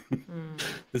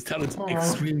 This town is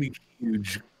extremely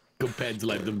huge compared to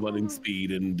like the running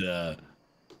speed and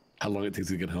how long it takes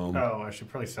to get home. Oh, I should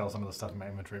probably sell some of the stuff in my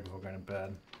inventory before going to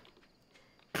bed.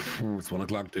 It's 1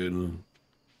 o'clock, dude. Do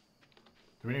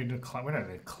we need to clam? We don't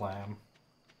need clam.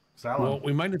 Salad. Well,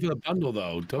 we might need a bundle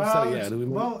though. Don't sell it yet. Do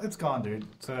we it's gone, dude.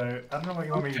 So I don't know what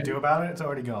you want me to do about it. It's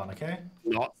already gone. Okay.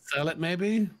 not sell it,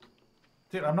 maybe?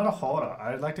 Dude, I'm not a hoarder.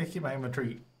 I'd like to keep my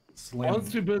inventory slim.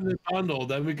 Once we put in the bundle,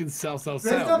 then we can sell. There's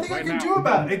nothing I can do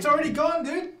about it. It's already gone,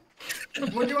 dude.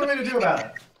 What do you want me to do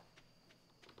about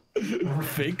it?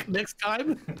 Fake next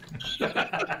time?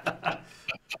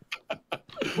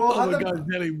 Well, Oh my god,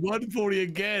 Nelly, 140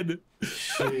 again.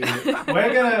 Shit.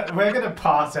 We're gonna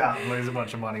pass out and lose a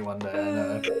bunch of money one day. I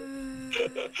know.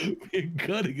 We're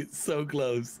gonna get so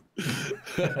close.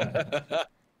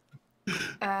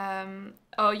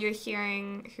 Oh, you're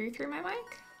hearing who through my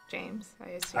mic? James,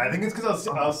 I assume. I think it's because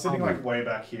I was sitting like way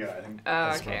back here. I think. Oh,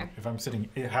 that's okay. why. If I'm sitting,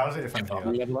 how is it if I'm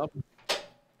here? Level up?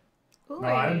 Ooh, No,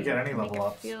 I didn't get any make level a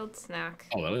ups. Field snack.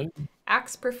 Oh, really?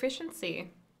 Axe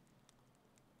proficiency.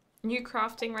 New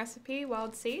crafting recipe,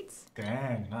 wild seeds.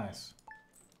 Dang, nice.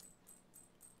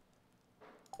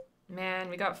 Man,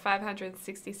 we got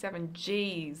 567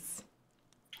 G's.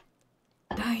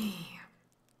 Damn.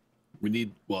 We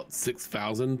need, what,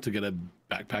 6,000 to get a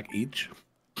backpack each?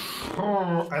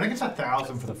 Oh, I think it's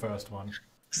 1,000 for the first one.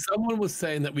 Someone was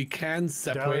saying that we can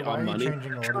separate why our are you money.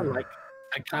 changing order?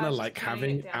 I kind of like Just turning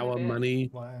having it down a our bit. money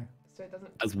Why? So it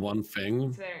doesn't. as one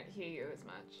thing. So they don't hear you as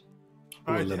much.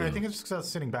 I little. think it's just because I was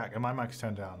sitting back and my mic's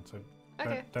turned down, so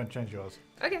Okay. don't change yours.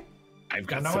 Okay. I've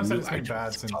got And no some one said new it's been items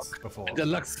bad to since stock. before. A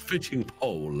deluxe fishing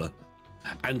pole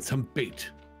and some bait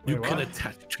you Wait, can what?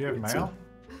 attach Do to you have it. mail?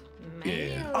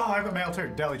 Yeah. Oh, I've got mail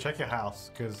too. Deli, check your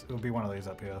house, because it'll be one of these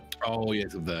up here. Oh,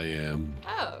 yes, there, yeah.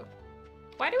 Oh.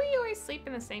 Why do we always sleep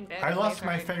in the same bed? I in lost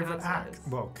my different favorite act. houses?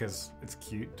 Well, because it's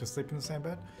cute to sleep in the same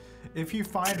bed. If you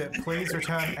find it, please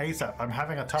return ASAP. I'm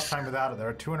having a tough time without it. There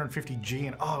are 250 G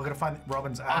and I'm gonna find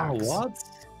Robin's axe. Oh, what?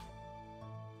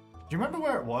 Do you remember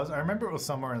where it was? I remember it was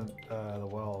somewhere in the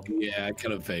world. Yeah, I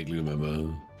kind of vaguely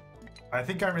remember. I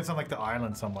think I'm in some like the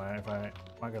island somewhere. If I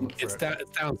might go look for It's it.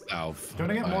 down south. Do you want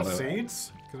to get I more don't know.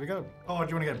 seeds? Because we got. Oh, do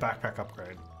you want to get a backpack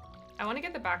upgrade? I want to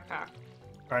get the backpack.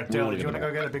 All right, We Deli, wanna do you want to get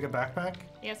go get a bigger backpack?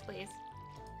 Yes, please.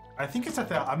 I think it's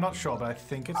 1,000. I'm not sure, but I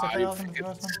think it's 1,000 for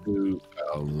the first one.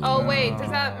 2,000. Oh, wait. Does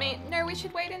that mean... No, we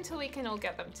should wait until we can all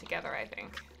get them together, I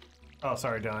think. Oh,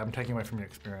 sorry, Deli. I'm taking away from your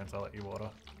experience. I'll let you water.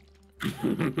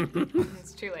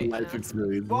 It's too late Life now.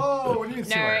 experience. Whoa, what do you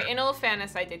No, in all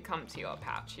fairness, I did come to your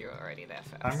pouch. You were already there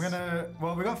first. I'm gonna.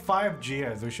 Well, we got 5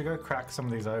 geos. We should go crack some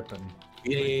of these open.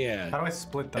 Yeah. How do I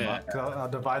split them up? 'Cause I'll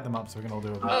divide them up so we can all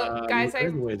do it. Oh, guys,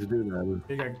 there's a way to do that.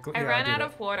 Here you go. I Yeah, ran do out that.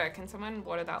 of water. Can someone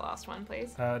water that last one,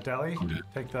 please? Deli,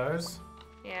 take those.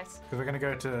 Yes. Because we're gonna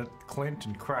go to Clint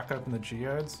and crack open the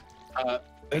geodes.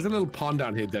 There's a little pond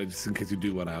down here, though, just in case you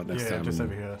do one out next Yeah, time. just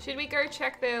over here. Should we go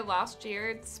check the last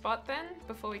geode spot then,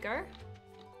 before we go?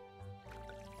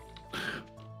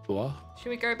 What? Should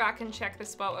we go back and check the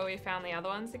spot where we found the other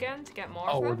ones again to get more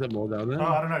Oh, of was them? there more down there? Oh,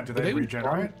 I don't know. Do they They would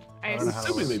regenerate? I don't know how that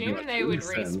Assuming works. they do, assume they would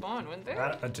 100%. respawn, wouldn't they?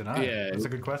 I don't know. Yeah. That's a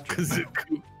good question. Because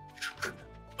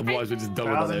otherwise we just don't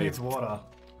know Bowser that. needs water.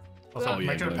 Also, Oh, yeah,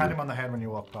 make sure to but- pat him on the head when you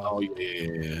walk past. Oh,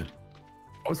 yeah.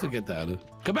 I always forget that.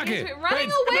 Come back here.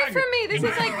 Running away from me. This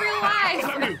is like real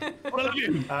life. What are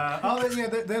you? Yeah,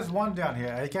 there's one down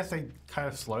here. I guess they kind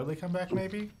of slowly come back,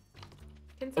 maybe.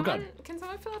 Can someone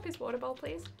fill up his water bowl,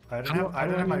 please? I don't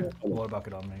have my water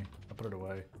bucket on me. I put it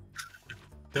away.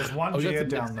 There's one geode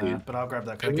down there, but I'll grab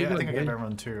that. I think I gave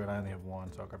everyone 2, and I only have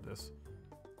 1, so I'll grab this.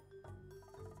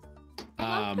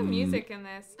 I love the music in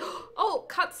this. Oh,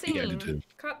 cutscene. Yeah, I did too.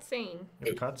 Cutscene.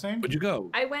 Cutscene? Where'd you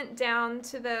go? I went down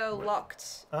to the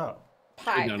locked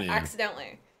pipe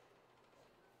accidentally.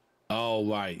 Oh,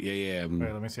 right. Yeah.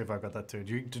 Wait, let me see if I got that too.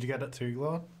 Did you get that too,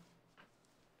 Gluon?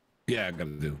 Yeah, I gotta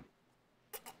do.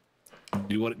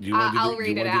 Do you want I'll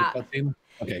read it out. Okay,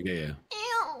 yeah.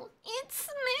 Ew, it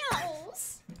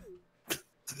smells.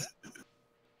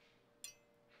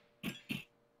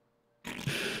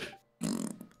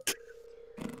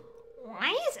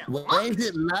 Why is it locked? Why is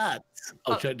it locked?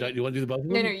 Oh, do you want to do the both of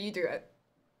them? No, you do it.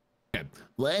 Okay.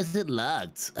 Why is it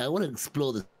locked? I want to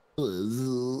explore the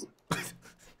sewers. I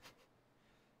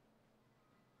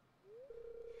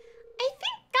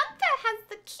think Gunther has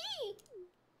the key.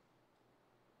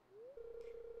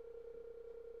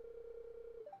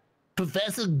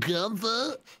 Professor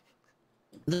Gunther?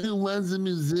 Who runs the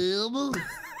museum?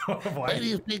 Why do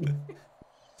you think?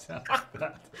 Sound like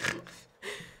that.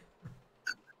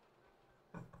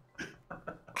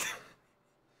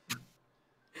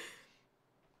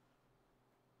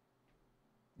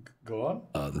 Go on.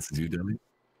 Oh, this is you, Demi.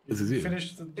 This is you.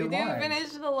 Finish the You line. didn't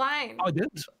finish the line. Oh, I did?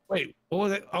 Wait, what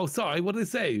was it? Oh, sorry. What did it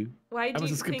say? Why do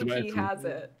you think he has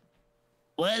it?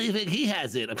 Why do you think he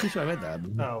has it? I'm pretty sure I read that.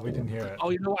 No, we didn't hear it. Oh,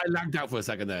 you know what? I lagged out for a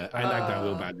second there. I lagged out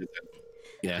real bad.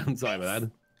 Yeah, I'm sorry about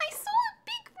that. I saw a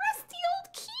big rusty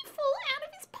old key fall out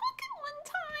of his pocket one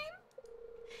time.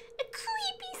 A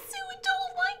creepy sewer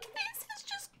doll like this has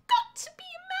just got to be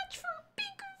a match for a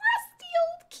big rusty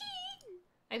old key.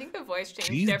 I think the voice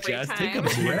changed Jeez, every Jess, time. take a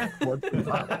breath. What the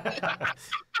fuck?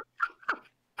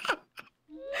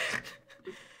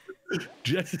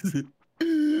 Jess is...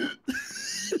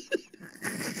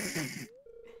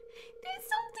 There's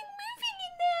something moving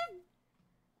in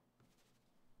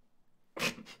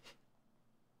there.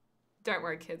 Don't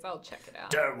worry, kids. I'll check it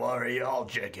out. Don't worry, I'll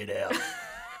check it out.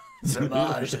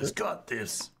 Samaj has got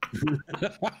this.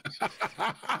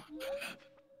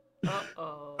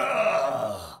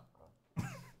 Uh-oh.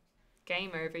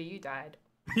 Game over. You died.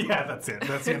 Yeah, that's it.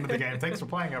 That's the end of the game. Thanks for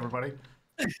playing, everybody.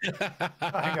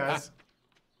 Hi, guys.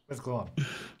 Where's Gluon?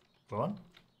 Gluon?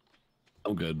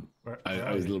 I'm good.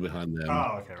 I was a little behind there.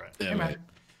 Oh, okay, right. Yeah, Hey, right. man.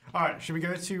 All right, should we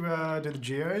go to do the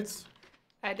geodes?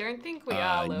 I don't think we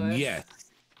are, Lewis. Yes.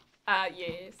 Yes.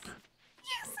 Yes, I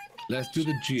think Let's do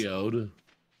the geode.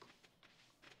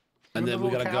 And then we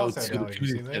gotta go to the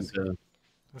community center.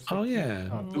 Oh, yeah.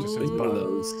 Just It's one of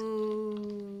those.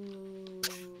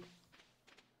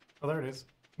 Oh, there it is.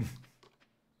 I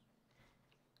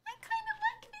kind of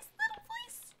like this little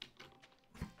voice.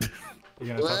 You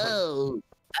gonna talk Whoa!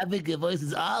 I think your voice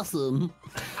is awesome.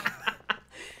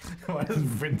 Why does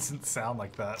Vincent sound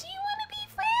like that? Do you want to be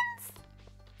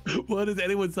friends? Why does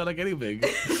anyone sound like anything?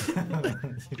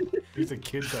 He's a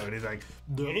kid though, and he's like,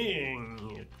 no.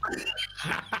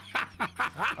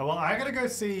 Oh, well, I gotta go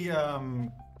see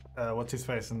what's his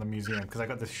face in the museum because I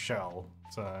got this shell.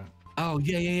 So. Oh,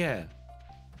 yeah.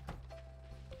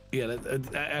 Yeah,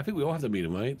 I think we all have to meet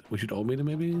him, right? We should all meet him,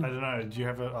 maybe? I don't know. Do you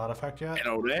have an artifact yet?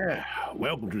 Hello there.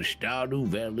 Welcome to Stardew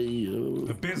Valley.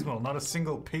 Abysmal. Not a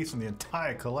single piece in the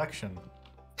entire collection.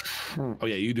 Oh,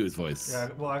 yeah, you do his voice. Yeah.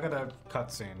 Well, I got a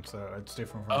cutscene, so it's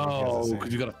different from. Oh,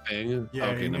 because you got a thing?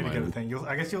 Yeah, okay, you need never to get a mind. thing.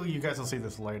 I guess you guys will see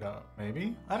this later,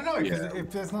 maybe. I don't know. Because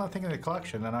if there's not a thing in the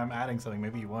collection, then I'm adding something.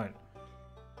 Maybe you won't.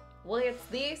 What's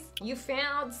this? You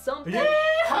found something?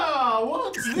 Yeah!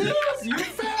 What's this? You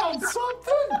found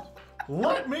something?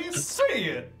 Let me see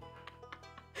it.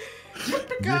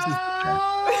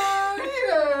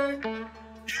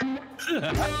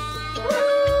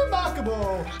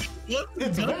 Remarkable.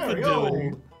 It's very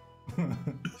old.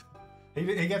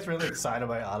 He gets really excited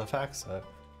by artifacts. So.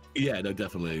 Yeah, no,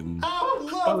 definitely. I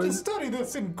would love to study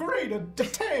this in greater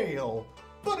detail,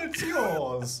 but it's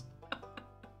yours.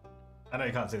 I know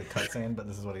you can't see the cutscene, but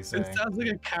this is what he's saying. It sounds like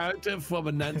a character from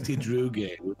a Nancy Drew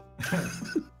game.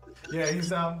 Yeah,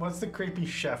 he's what's the creepy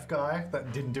chef guy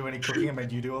that didn't do any cooking and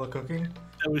made you do all the cooking?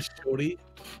 That was Shorty.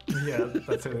 Yeah,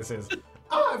 that's who this is.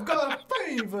 I've got a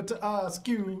favor to ask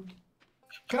you.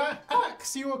 Can I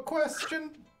ask you a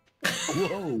question?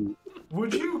 Whoa.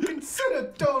 Would you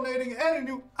consider donating any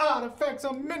new artifacts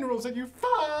or minerals that you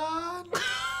find?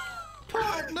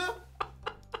 Partner?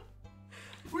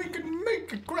 We could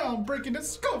make a groundbreaking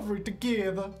discovery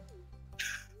together.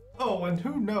 Oh, and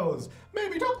who knows?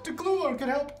 Maybe Dr. Gluon can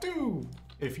help too.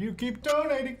 If you keep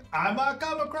donating, I might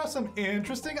come across some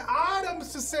interesting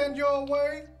items to send your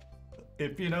way.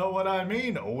 If you know what I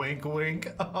mean. Wink,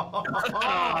 wink.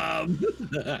 There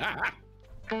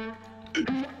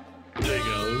you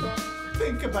go.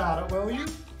 Think about it, will you?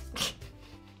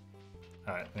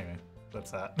 All right. Anyway,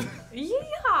 that's that. Yeah.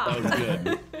 That was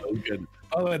good. That was good.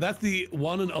 Oh, wait, that's the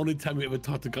one and only time we ever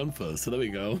talked to Gunfer. So there we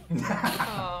go.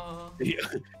 Oh.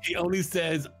 He only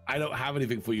says, "I don't have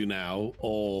anything for you now,"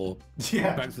 or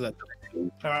Yeah. back to that. All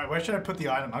right. Where should I put the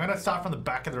item? I'm gonna start from the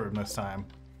back of the room this time.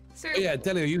 So Oh, yeah,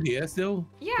 Deli, are you here still?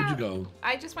 yeah, Where'd you go?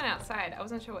 I just went outside. I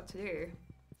wasn't sure what to do.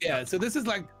 Yeah, so this is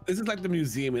like the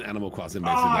museum in Animal Crossing, Oh,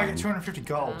 I get basically. 250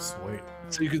 gold. Sweet.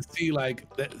 So you can see like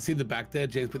see the back there.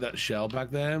 James put that shell back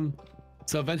there.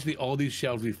 So eventually, all these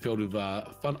shells will be filled with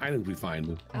fun items we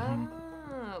find. Ah,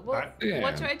 well, Alright. Yeah.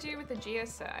 what do I do with the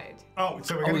geoside? Oh,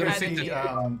 so we're gonna we're go gonna see.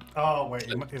 do- Oh wait,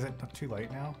 is it not too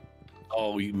late now?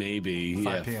 Oh, maybe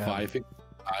 5 p.m. 5.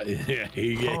 Yeah,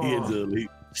 he is early.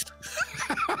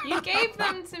 You gave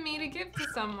them to me to give to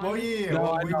someone. Well, yeah, No,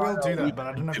 well, I we know, will I know. do that, but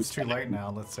I don't know if it's too late now.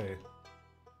 Let's see.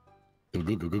 Go,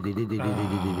 go, go, go, go, go, go, go,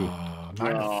 go, go.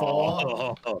 9 to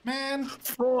 4. Oh, Man,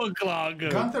 4 o'clock.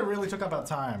 Gunther really took up our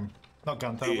time. Not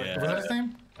Gunther. Wait, Yeah. was that his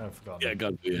name? I forgot. Yeah,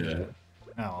 go, yeah.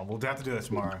 Oh, we'll have to do that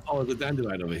tomorrow. Oh, there's a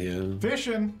dandelion over here.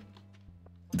 Fishing.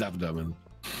 Daffodil.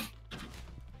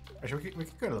 Actually, we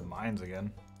could go to the mines again.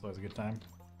 It's always a good time.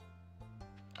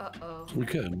 Uh-oh. We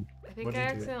could. I think What'd I you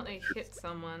do? accidentally hit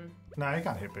someone. No, you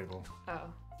can't hit people. Oh.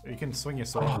 You can swing your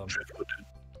sword Oh, at them.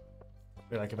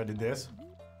 Be like if I did this.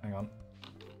 Hang on.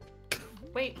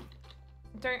 Wait.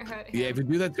 Don't hurt him. yeah, if you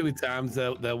do that too many times,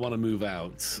 they'll want to move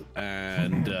out,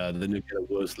 and then you get a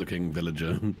worse-looking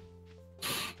villager.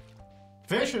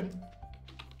 Fishing.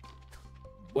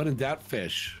 When in doubt,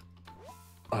 fish.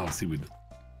 Oh, seaweed.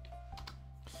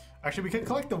 Actually, we could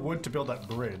collect the wood to build that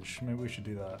bridge. Maybe we should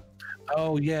do that.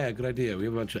 Oh yeah, good idea. We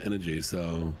have a bunch of energy,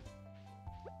 so.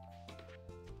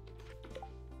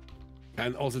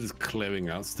 And also just clearing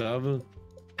out stuff.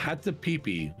 Had to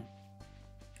pee-pee.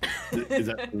 Is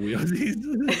that real?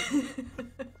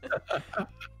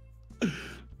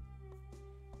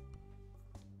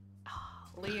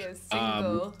 Leah's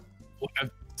single. If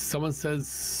someone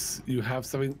says you have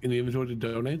something in the inventory to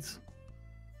donate.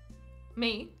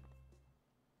 Me?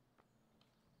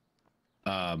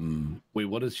 Wait,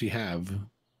 what does she have?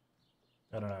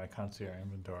 I don't know. I can't see our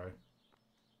inventory.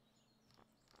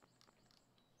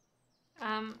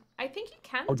 I think you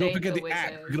can Oh, don't date forget the the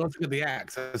axe. wizard. You can also get the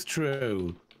axe. That's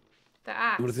true. The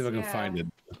axe. I'm gonna see if I can yeah. find it.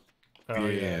 Oh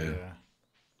yeah. Yeah.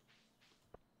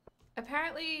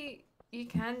 Apparently, you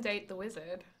can date the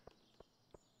wizard.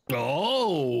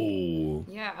 Oh.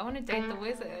 Yeah, I want to date the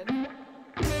wizard.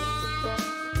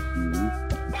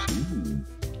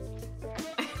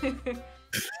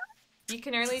 You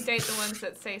can only date the ones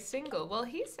that say single. Well,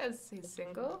 he says he's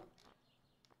single.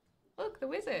 Look, the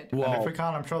wizard. And if Well, we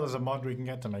can't, I'm sure there's a mod we can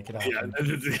get to make it yeah, happen.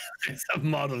 it's a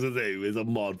mod of the thing. There's a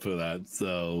mod for that.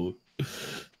 So,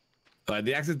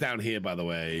 the axe is down here, by the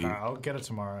way. I'll get it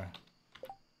tomorrow.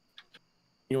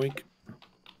 Yoink.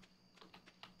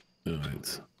 All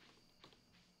right.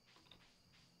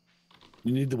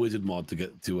 You need the wizard mod to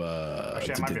get to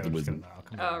Actually, I to might be get the able to just get wizard. it now. I'll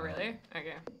come Oh, back. really?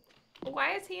 Okay. Well,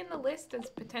 why is he in the list as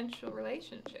potential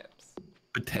relationships?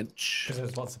 Potential. Because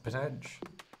there's lots of potential.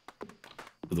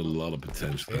 There's a lot of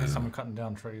potential. Yeah, there. someone cutting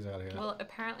down trees out here. Well,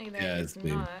 apparently there Yeah, is it's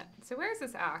me. not. So where's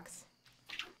this axe?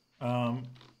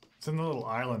 It's in the little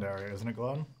island area, isn't it,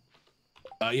 Gluon?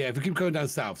 Yeah, if you keep going down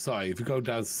south, sorry, if you go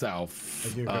down south,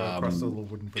 If you go across the little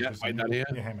wooden yeah, bridges. right down here.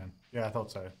 Yeah, hey man. Yeah, I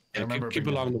thought so. I Yeah, remember keep it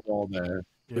being along there. the wall there.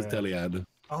 With Yeah. Deliad.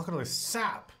 Oh, look at all this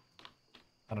sap.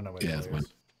 I don't know where Yeah, that it's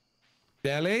is.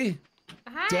 Deli?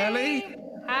 Hi. Deli?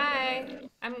 Hi.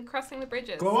 I'm crossing the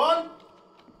bridges. Gluon?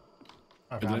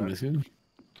 I Did I found miss it. you?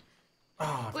 Oh, I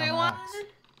found Blue an one. axe.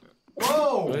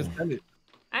 Whoa! Where's Deli?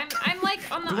 I'm like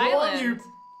on the Gluon, island. you...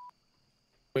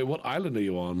 Wait, what island are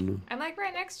you on? I'm like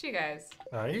right next to you guys.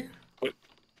 Are you? Wait. What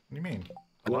do you mean? I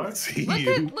Hello? don't see Look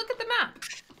you. at the map.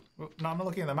 Well, no, I'm not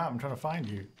looking at the map. I'm trying to find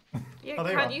you. Yeah, Oh,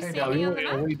 there you can't are. you Hey, see Deli. me on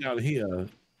You're the map? way down here.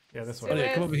 Yeah, this So way. Oh,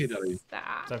 yeah, come over here, where's Deli. the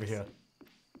axe? It's over here.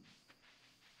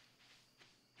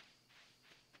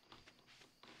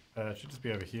 It should just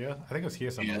be over here. I think it was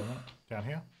here somewhere, Yeah. wasn't it? Down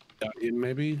here? Down here,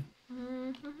 maybe?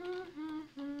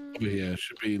 Over here.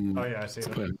 Should be in... Oh, yeah, I see it.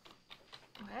 somewhere.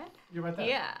 What? You're right there.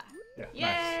 Yeah. Yeah, nice.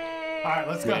 Yay! Alright,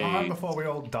 let's go home Wait. before we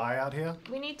all die out here.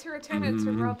 We need to return it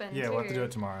to Robin. Yeah, too. we'll have to do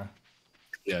it tomorrow.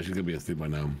 Yeah, she's gonna be asleep by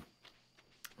now.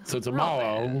 So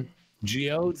tomorrow, Robin.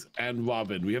 Geode and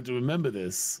Robin. We have to remember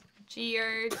this.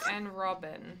 Geode, and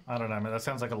Robin. I don't know, man. That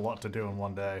sounds like a lot to do in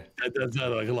one day. That does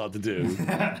sound like a lot to do.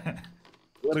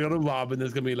 We're gonna go to Robin.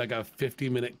 There's gonna be like a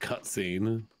 50-minute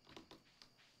cutscene.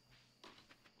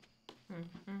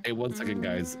 Hey, 1 second,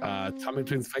 guys. Tommy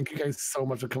Twins, thank you guys so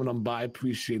much for coming on by.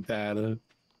 Appreciate that. Hope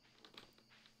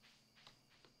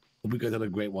you guys had a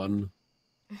great one.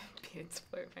 Beards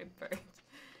float my boat.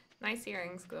 Nice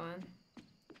earrings, Gluon.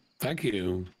 Thank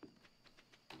you.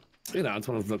 You know, I just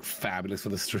want to look fabulous for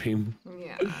the stream.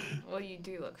 Yeah. Well, you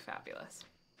do look fabulous.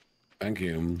 Thank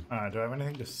you. Alright, do I have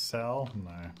anything to sell?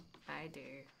 No. I do.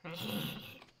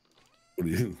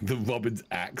 The Robin's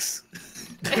axe.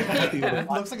 It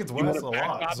looks like it's worth a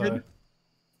lot. So.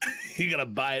 You gotta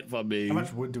buy it for me. How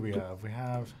much wood do we have? We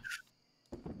have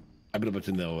I've been a bunch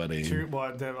in there already.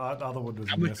 well, the other wood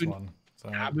was in this one. So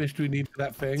How much do we need for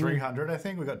that thing? 300, I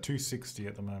think. We got 260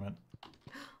 at the moment.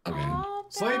 Okay. Oh,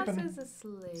 Sleeping. Bass is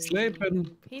asleep.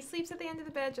 Sleeping. He sleeps at the end of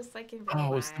the bed just like in real Oh,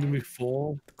 life. it's gonna be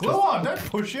 4. Gluon, don't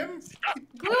push him.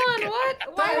 Gluon, what?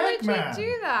 Why heck, would man? you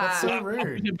do that? That's so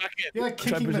rude. You're like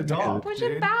kicking the dog. Push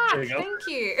dude. him back. There you go.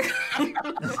 Thank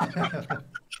you.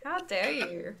 How dare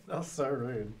you? That's so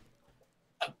rude.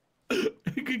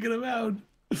 Kicking him out.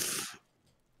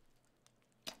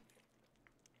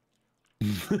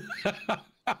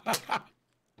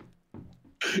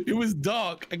 It was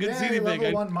dark. I couldn't see Yay, anything.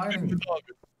 level 1 mining.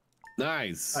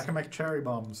 Nice. I can make cherry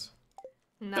bombs.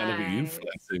 Look at you Nice.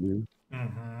 flexing.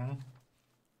 Mm-hmm.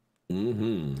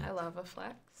 Mm-hmm. I love a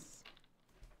flex.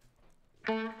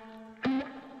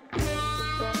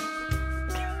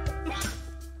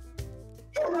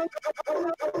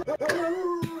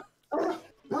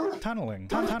 Tunneling.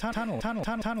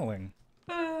 Tunneling.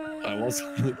 What's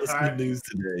the news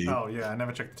today? Oh, yeah, I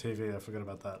never checked the TV. I forgot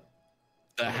about that.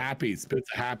 The happy. Spirits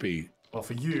are happy. Well,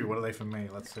 for you, what are they for me?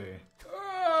 Let's see.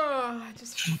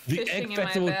 Just The fishing egg in my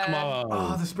festival bed. tomorrow.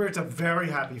 Oh, the spirits are very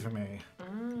happy for me.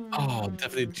 Oh,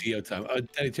 definitely Geo time. Oh,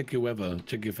 Daddy, check your weather.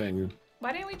 Check your thing.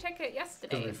 Why didn't we check it Because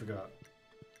we yesterday? forgot.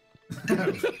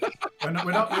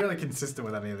 we're not really consistent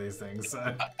with any of these things,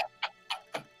 so.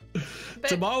 But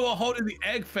Tomorrow we're holding the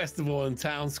egg festival in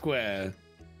Town Square.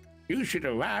 You should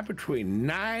arrive between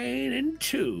 9 and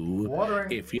 2.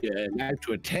 Watering. If you'd like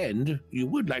to attend, you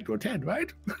would like to attend,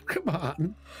 right? Come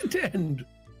on, attend.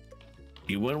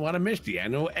 You wouldn't want to miss the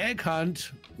annual egg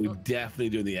hunt. We're definitely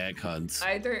doing the egg hunt.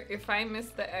 either if I miss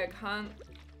the egg hunt,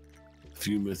 If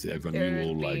you miss the egg hunt, It you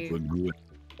will would like be- regret.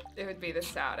 it would be the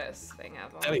saddest thing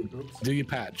ever. Daddy, Oops. do your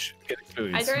patch. Get I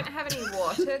experience. don't have any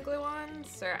water glue on,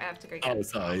 so I have to go get Oh,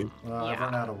 sorry. Well, I've Yeah.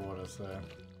 run out of water, so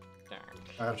some.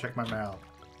 I gotta check my mail.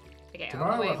 Okay, on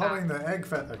Tomorrow the way we're holding back. the egg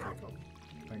fest. Okay, cool.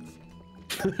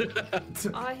 Thanks.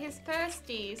 Oh, he's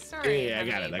thirsty. Sorry. Yeah, I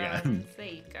got honey it, I got it. buns. There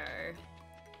you go.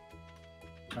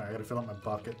 Alright, I gotta fill up my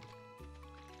bucket.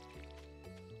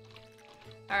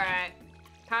 Alright.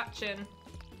 Patching.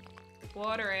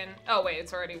 Water in. Oh, wait,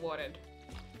 it's already watered.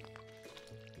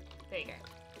 There you go.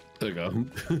 There you go.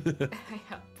 I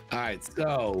help. All right,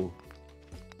 so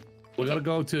we're gonna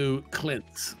go to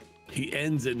Clint's. He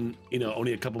ends in,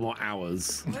 only a couple more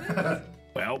hours.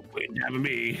 Well, wait for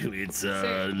me. It's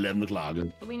 11 o'clock.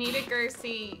 We need to go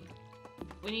see.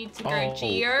 We need to go Oh.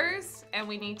 Geo's, and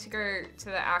we need to go to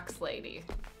the Axe Lady.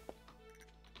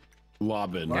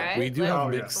 Robin. Okay, We do let's- have Oh,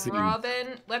 mixed scenes. Robin,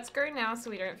 let's go now so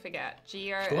we don't forget.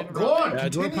 Geo and Go on,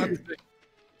 Robin. do you wanna continue. participate?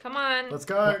 Come on. Let's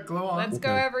go, glue on. Let's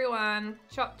go, Okay. everyone.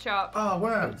 Chop, chop. Oh,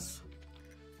 worms.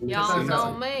 Y'all Just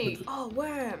know say me. Oh,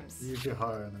 worms. Use your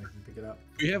hoe and then you can pick it up.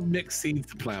 We have mixed seeds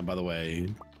to plant, by the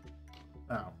way.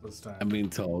 Oh, let's don't. I'm being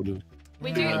told.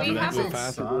 We do. Yeah, We that's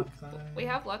have. so fast. We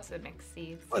have lots of mixed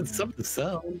seeds. Well, it's something to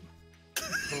sell.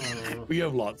 Oh, We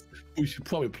have lots. We should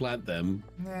probably plant them.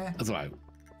 nah. That's all right.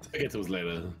 We'll get to those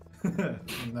later. No,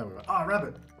 we're right. Oh,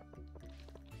 rabbit.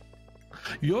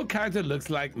 Your character looks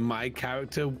like my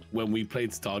character when we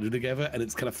played Stardew together, and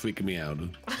it's kind of freaking me out.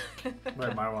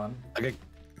 Wait, my one. Like,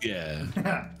 yeah.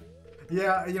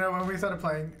 Yeah, when we started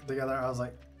playing together, I was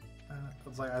like,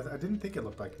 I didn't think it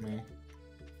looked like me.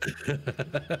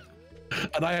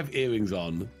 And I have earrings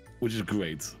on, which is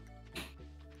great.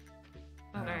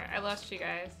 Oh no, I lost you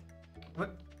guys.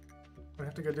 What? We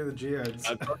have to go do the geodes.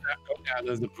 Go down,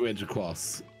 there's the bridge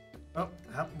across. Oh,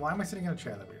 why am I sitting in a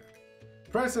chair? There we go.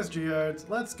 Process geodes.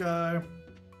 Let's go.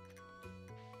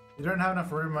 You don't have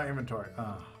enough room in my inventory.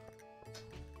 Ah.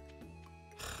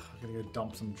 I'm gonna go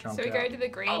dump some junk So we out. go to the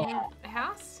green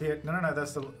house. Here, no,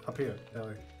 that's the up here,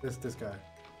 Ellie. This guy.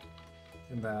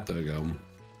 In there. There we go.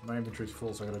 My inventory's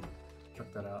full, so I gotta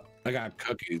check that out. I got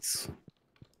cookies.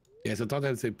 Yeah, so I thought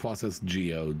I'd say process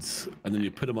geodes, and then you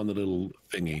put them on the little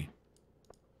thingy.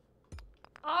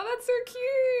 Oh, that's so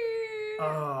cute.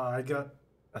 Oh, I got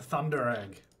A thunder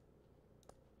egg.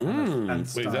 Mm.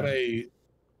 And Wait,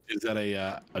 is that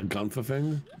a gunfer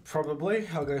thing? Probably.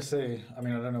 I'll go see. I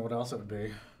mean, I don't know what else it would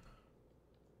be.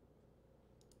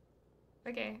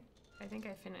 Okay, I think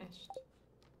I finished.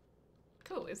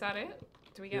 Cool, is that it?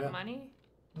 Do we get Yeah. money?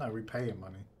 No, we pay him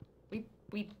money.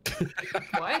 We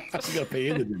what? You gotta pay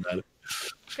in to do that.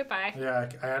 Goodbye. Yeah,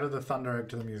 I added the thunder egg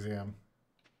to the museum.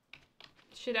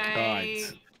 Should I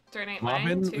Alright. donate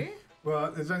Marvin? mine too?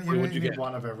 Well, there's only, Wait, you what'd you need get?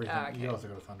 one of everything. Oh, okay. You also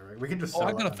got a thunder egg. We can just Oh, sell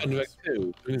I got a that, thunder egg guess.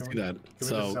 too. We didn't see that. Can we just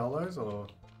So sell those, or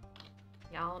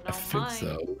Y'all know I think mine.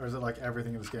 so. is it like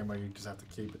everything in this game where you just have to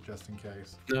keep it just in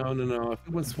case? No. I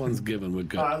think once one's given, we're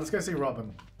good. Alright, let's go see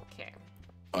Robin. Okay.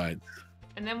 All right.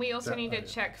 And then we also need to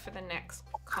Definitely. check for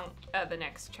the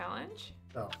next challenge.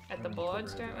 Oh, At the I board,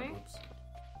 forgot don't that. we? Whoops.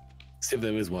 See if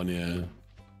there is one. Yeah.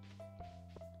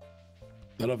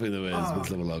 I don't think there is. Oh. Let's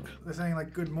have a look. They're saying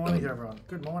like good morning, everyone.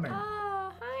 Good morning.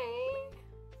 Oh, hi.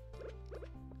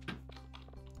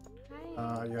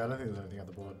 Hi. Yeah, I don't think there's anything on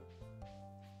the board.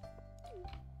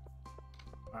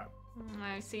 Alright.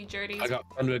 I see Jody's. I got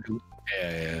thunder egg.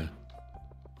 Yeah.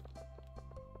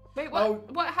 Wait, what? Oh.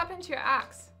 What happened to your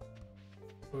axe?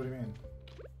 What do you mean?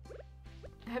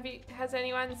 Has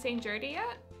anyone seen Jody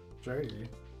yet? Jody?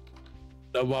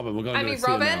 No, Robin, we're going I to mean, see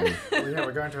her Robin. now. Well, yeah,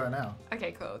 we're going to her now.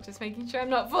 Okay, cool. Just making sure I'm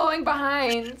not falling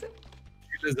behind.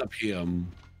 She lives up here. And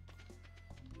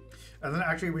then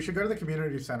actually, we should go to the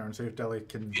community center and see if Deli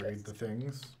can read the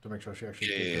things to make sure she actually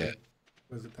did Yeah.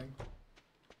 the wizard thing.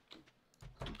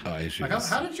 Oh, here she Like, is.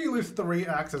 how did she lose 3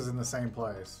 axes in the same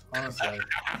place? Honestly,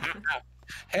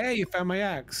 Hey, you found my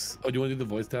axe. Oh, do you want to do the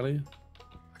voice, Dally?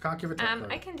 I can't give it to her.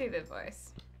 I can do the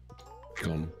voice.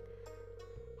 Come on.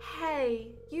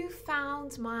 Hey, you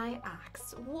found my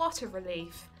axe. What a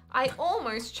relief. I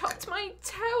almost chopped my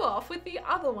toe off with the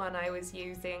other one I was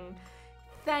using.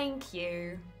 Thank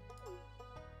you.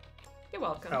 You're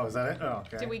welcome. Oh, is that it? Oh,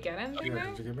 okay. Did we get anything Yeah, there?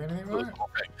 did you give me anything for it?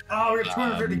 Oh, we got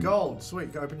 250 gold.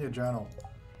 Sweet, go open your journal.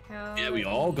 Hell Yeah, we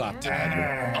all got that.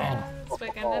 yes,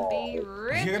 We're gonna be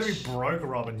rich. You're gonna be broke,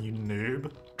 Robin, you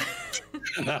noob.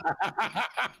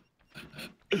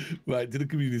 Right, to the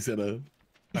community center.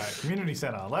 Alright, community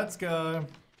center, let's go.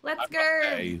 Let's I go, must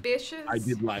say, bitches. I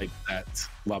did like that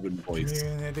Robin voice.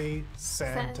 Community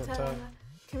center. Santa,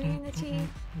 community,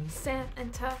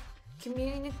 Santa,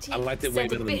 community. I liked it way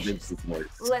Santa better than bitches. Vince's voice.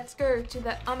 Let's go to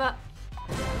the I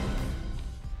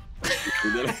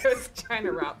was trying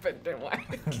to rap, but it didn't work.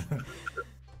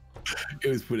 It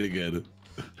was pretty good.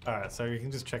 Alright, so you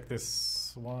can just check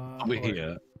this one. Over Oh, wait.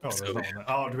 here. Oh, there's So, not one there.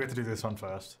 Oh, do we have to do this one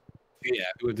first? yeah,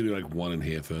 we have to do like one in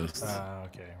here first.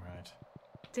 Okay, right.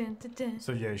 Dun, dun, dun.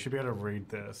 So yeah, you should be able to read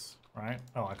this, right?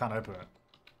 Oh, I can't open it.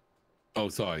 Oh,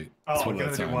 sorry. Oh, It's we're one at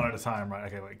gonna a do time. one at a time, right?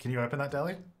 Okay, wait. Can you open that,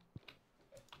 Deli?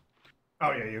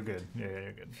 Oh yeah, you're good. Yeah,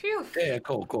 you're good. Phew. Yeah,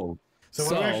 cool. So what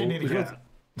do we actually need to we get? can-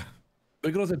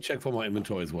 We can also check for my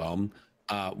inventory as well.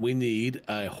 We need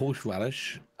a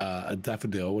horseradish, a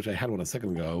daffodil, which I had one a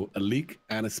second ago, a leek,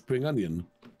 and a spring onion.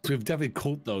 So we've definitely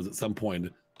caught those at some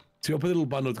point. So you open little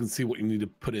bundles and see what you need to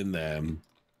put in there.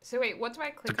 So wait, what do I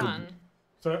click Click on?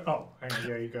 So, oh, hang on.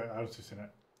 Yeah, you go. I was just in it.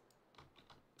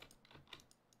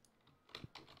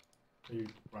 Are you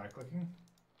right-clicking?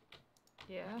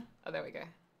 Yeah. Oh, there we go.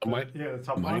 Yeah, the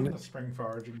top Mine? one, the spring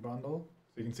foraging bundle.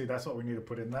 So you can see that's what we need to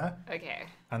put in there. Okay.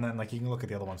 And then, like, you can look at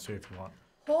the other ones too if you want.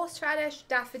 Horseradish,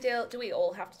 daffodil. Do we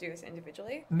all have to do this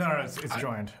individually? No, it's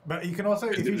joined. But you can also,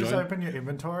 if Is you it just joined? open your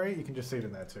inventory, you can just see it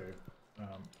in there too.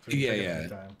 So you Yeah, can take it yeah.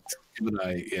 anytime. Even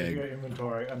I, You yeah. go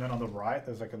inventory, and then on the right,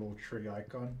 there's like a little tree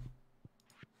icon.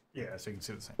 Yeah, so you can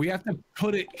see the same. We have to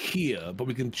put it here, but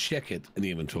we can check it in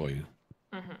the inventory.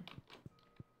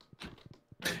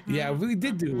 Yeah, we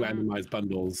did do randomized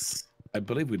bundles. I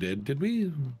believe we did. Did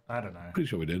we? I don't know. Pretty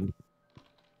sure we did.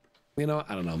 You know,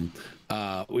 I don't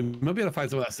know. We might be able to find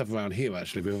some of that stuff around here,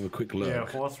 actually, if we have a quick look. Yeah,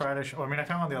 horseradish. Well, I mean, I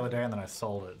found one the other day, and then I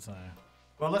sold it. So,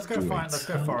 well, let's go Do find. it. Let's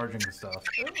go foraging and stuff.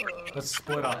 Ooh. Let's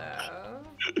split up. Hello.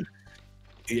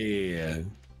 Yeah.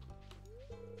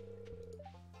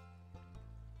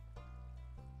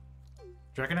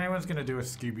 Do you reckon anyone's gonna do a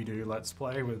Scooby-Doo Let's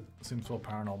Play with Sims 4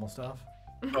 paranormal stuff?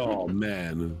 Oh,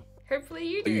 man. Hopefully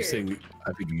you Are do. you saying,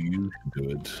 I think you should do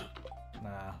it?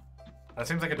 Nah, that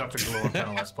seems like a DrGluon kind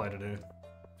of Let's Play to do.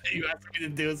 You asked me to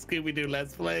do a Scooby-Doo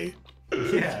Let's Play?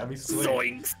 Yeah, that'd be sweet.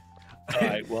 Zoinks!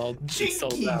 Alright, well, it's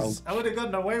sold now. Jinkies! I would have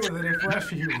gotten away with it if not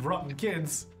for you rotten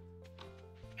kids.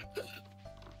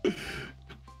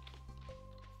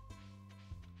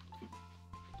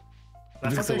 I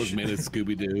That's think what they someone's should. made a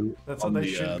Scooby-Doo That's on what they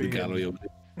the, should the be in. gallery over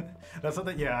there. That's what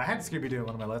they, yeah, I had Scooby-Doo in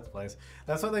one of my Let's Plays.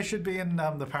 That's what they should be in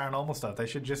the paranormal stuff. They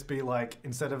should just be like,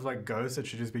 instead of like ghosts, it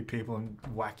should just be people in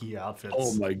wacky outfits.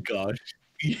 Oh my gosh.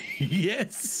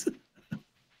 Yes.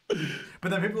 But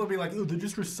then people will be like, oh, they're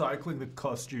just recycling the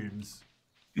costumes.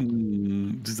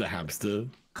 Just a hamster.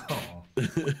 Oh.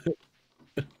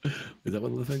 Is that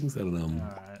one of the things? I don't know.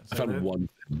 Alright, I found one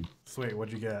thing. Sweet,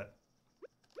 what'd you get?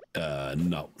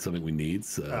 No, something we need,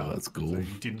 so that's cool. So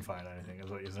you didn't find anything, is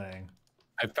what you're saying.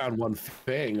 I found one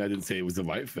thing. I didn't say it was the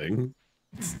right thing.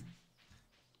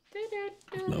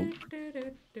 Nope.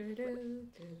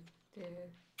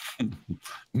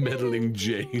 Meddling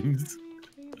James.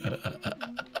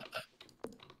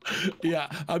 Yeah,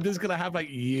 I'm just gonna have like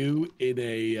you in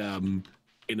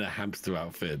a hamster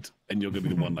outfit, and you're gonna be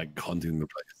the one like haunting the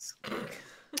place.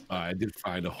 I did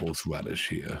find a horseradish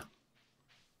here.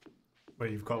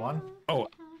 Wait, you've got one? Oh,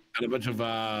 and a bunch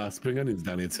of spring onions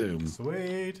down here too.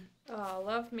 Sweet. Oh,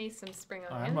 love me some spring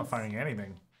onions. I'm not finding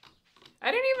anything.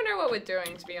 I don't even know what we're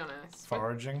doing, to be honest.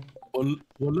 Foraging? We're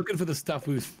looking for the stuff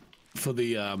for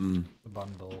the The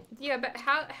bundle. Yeah, but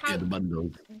how yeah, the bundle.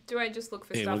 do I just look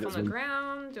for Yeah, stuff look on at the some-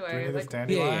 ground? Do Do we I need this like?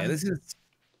 dandelion? Yeah, this is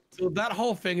so that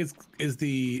whole thing is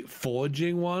the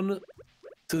foraging one.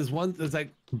 So there's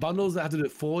like bundles that have to do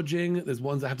with foraging. There's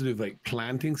ones that have to do with like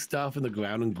planting stuff in the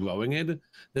ground and growing it.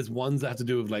 There's ones that have to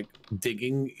do with like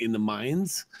digging in the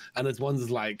mines, and there's ones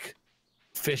like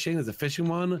fishing. There's a fishing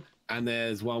one, and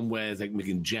there's one where it's like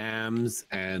making jams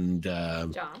and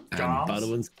Jams? Jams?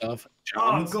 butter and stuff.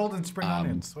 Oh, Jams. golden spring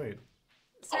onions. Sweet.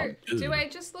 So, Oh, do dude. I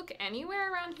just look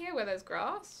anywhere around here where there's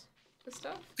grass for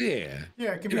stuff? Yeah.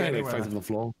 Yeah, it can be Yeah, like anywhere. finds on the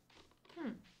floor.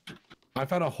 I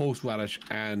found a horseradish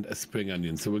and a spring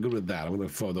onion, so we're good with that. I'm gonna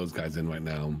throw those guys in right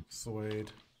now,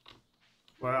 Sweet.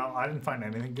 Well, I didn't find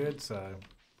anything good, so.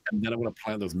 and then I'm gonna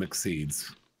plant those mixed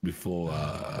seeds before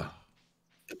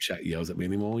the chat yells at me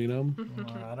anymore. You know?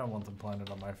 I don't want them planted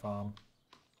on my farm.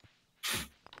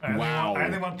 Wow. I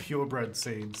only want purebred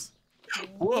seeds.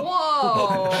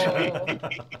 Whoa!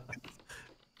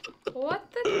 What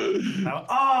the?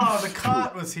 Oh, the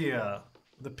cart was here.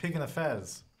 The pig and the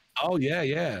fez. Oh yeah,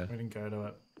 yeah. We didn't go to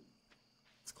it.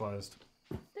 It's closed.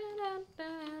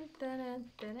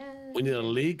 We need a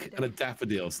leek and a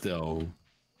daffodil still.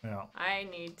 Yeah. I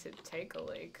need to take a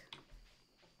leak.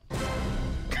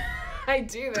 I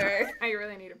do though. I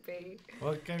really need a pee.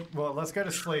 Okay. Well, let's go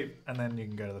to sleep, and then you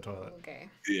can go to the toilet. Okay.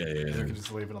 Yeah, You yeah. can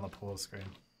just leave it on the pause screen.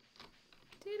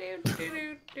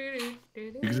 You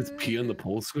can just pee on the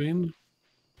poll screen.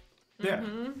 Yeah.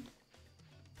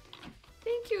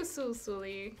 Thank you,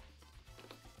 Susuli.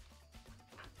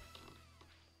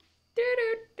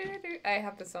 I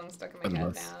have the song stuck in my head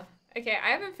Unless- now. Okay, I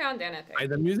haven't found anything. Hey,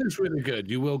 the music's really good.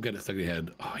 You will get it stuck in your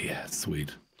head. Oh yeah,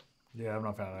 sweet. Yeah, I've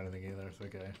not found anything either. It's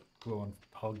okay. Gluon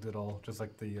hugged it all, just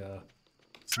like the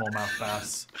smallmouth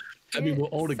bass. I mean, we're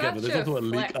all together. Such There's a also a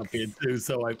leak up here too.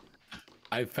 So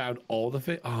I found all the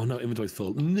things. Oh no, inventory's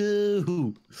full.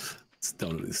 No,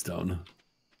 stone is stone.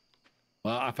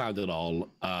 Well, I found it all.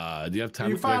 Do you have time?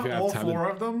 You do you found have all time 4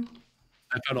 of them?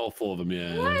 I found all 4 of them.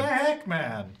 Yeah. What the heck,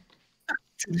 man?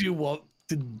 Did you want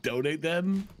to donate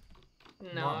them?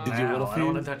 No. Did you want a I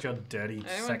don't want few? to touch your dirty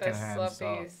I don't want the secondhand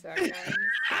sloppy stuff. seconds.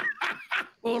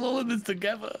 We're all in this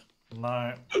together.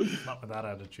 No, not with that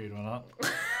attitude, we're not.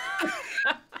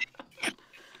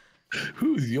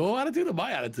 Who's your attitude or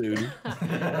my attitude?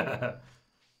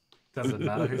 Doesn't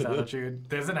matter whose attitude.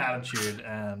 There's an attitude,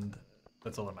 and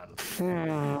that's all that matters.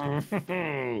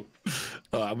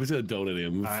 I'm just gonna donate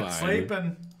him. Alright, Fine. sleeping.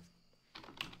 Thanks,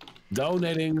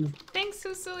 Donating.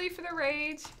 Susuli, for the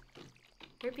raid.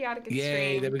 Hope you had a good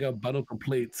Yay! stream. There we go. Bundle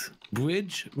complete.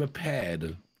 Bridge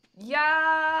repaired.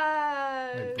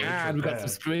 Yes! Bridge And we got some repaired.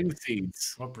 spring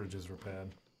seeds. What bridge is repaired?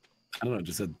 I don't know.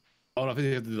 Just said. Oh, no, I think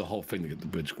you have to do the whole thing to get the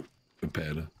bridge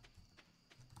repaired.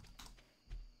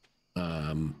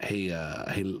 Hey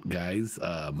guys.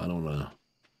 I don't know.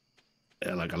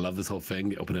 Like I love this whole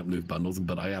thing, opening up new bundles,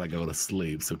 but I gotta go to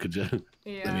sleep. So could you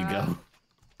Yeah. let me go?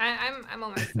 I'm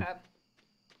almost there.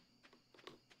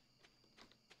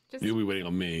 Just You'll be waiting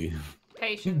on me.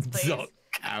 patience, please. Not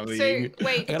carrying.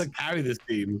 wait. I gotta carry this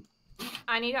team.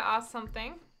 I need to ask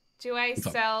something. Do I What's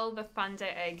up? sell the thunder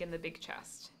egg in the big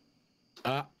chest?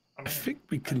 I think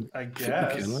we can. I think we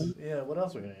guess. can, right? Yeah, what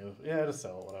else are we gonna use? Yeah, just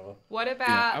sell it, whatever. What I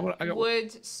about got-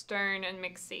 wood, stone, and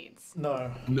mixed seeds?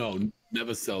 No. No,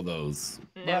 never sell those.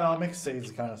 No. Well, mixed seeds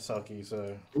are kind of sucky,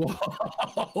 so.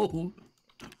 Whoa!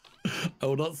 I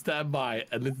will not stand by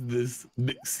and listen to this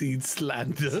mixed seed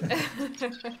slander.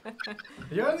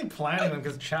 You're only planning them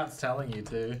because chat's telling you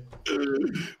to.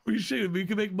 We should. We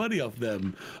can make money off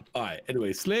them. All right.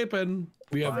 Anyway, sleeping.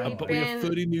 We have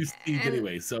 30 new seeds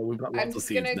anyway, so we've got lots of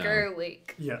seeds now. I'm just gonna go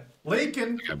leak. Yeah,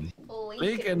 leaking.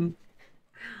 Leaking.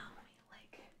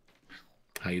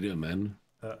 How you doing, man?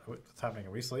 What's happening?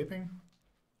 Are we sleeping?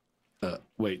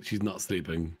 Wait, she's not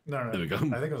sleeping. No. There we go. I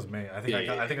think it was me. I think I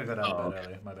got out of bed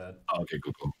early. My bad. Oh, okay,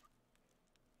 cool.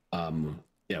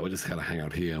 Yeah, we'll just kind of hang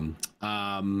out here.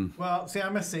 Well, see,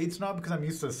 I'm a seed snob because I'm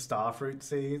used to starfruit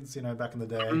seeds, you know, back in the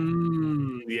day.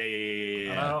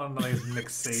 Yeah. And I don't know these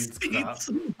mixed seeds crap.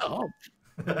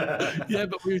 Yeah,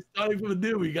 but we're starting from the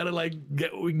new. We gotta like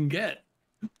get what we can get.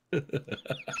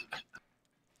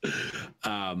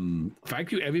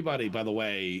 Thank you everybody, by the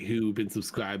way, who've been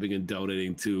subscribing and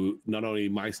donating to not only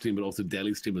my stream but also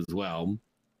Daily Stream as well.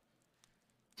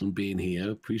 And being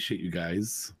here, appreciate you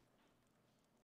guys.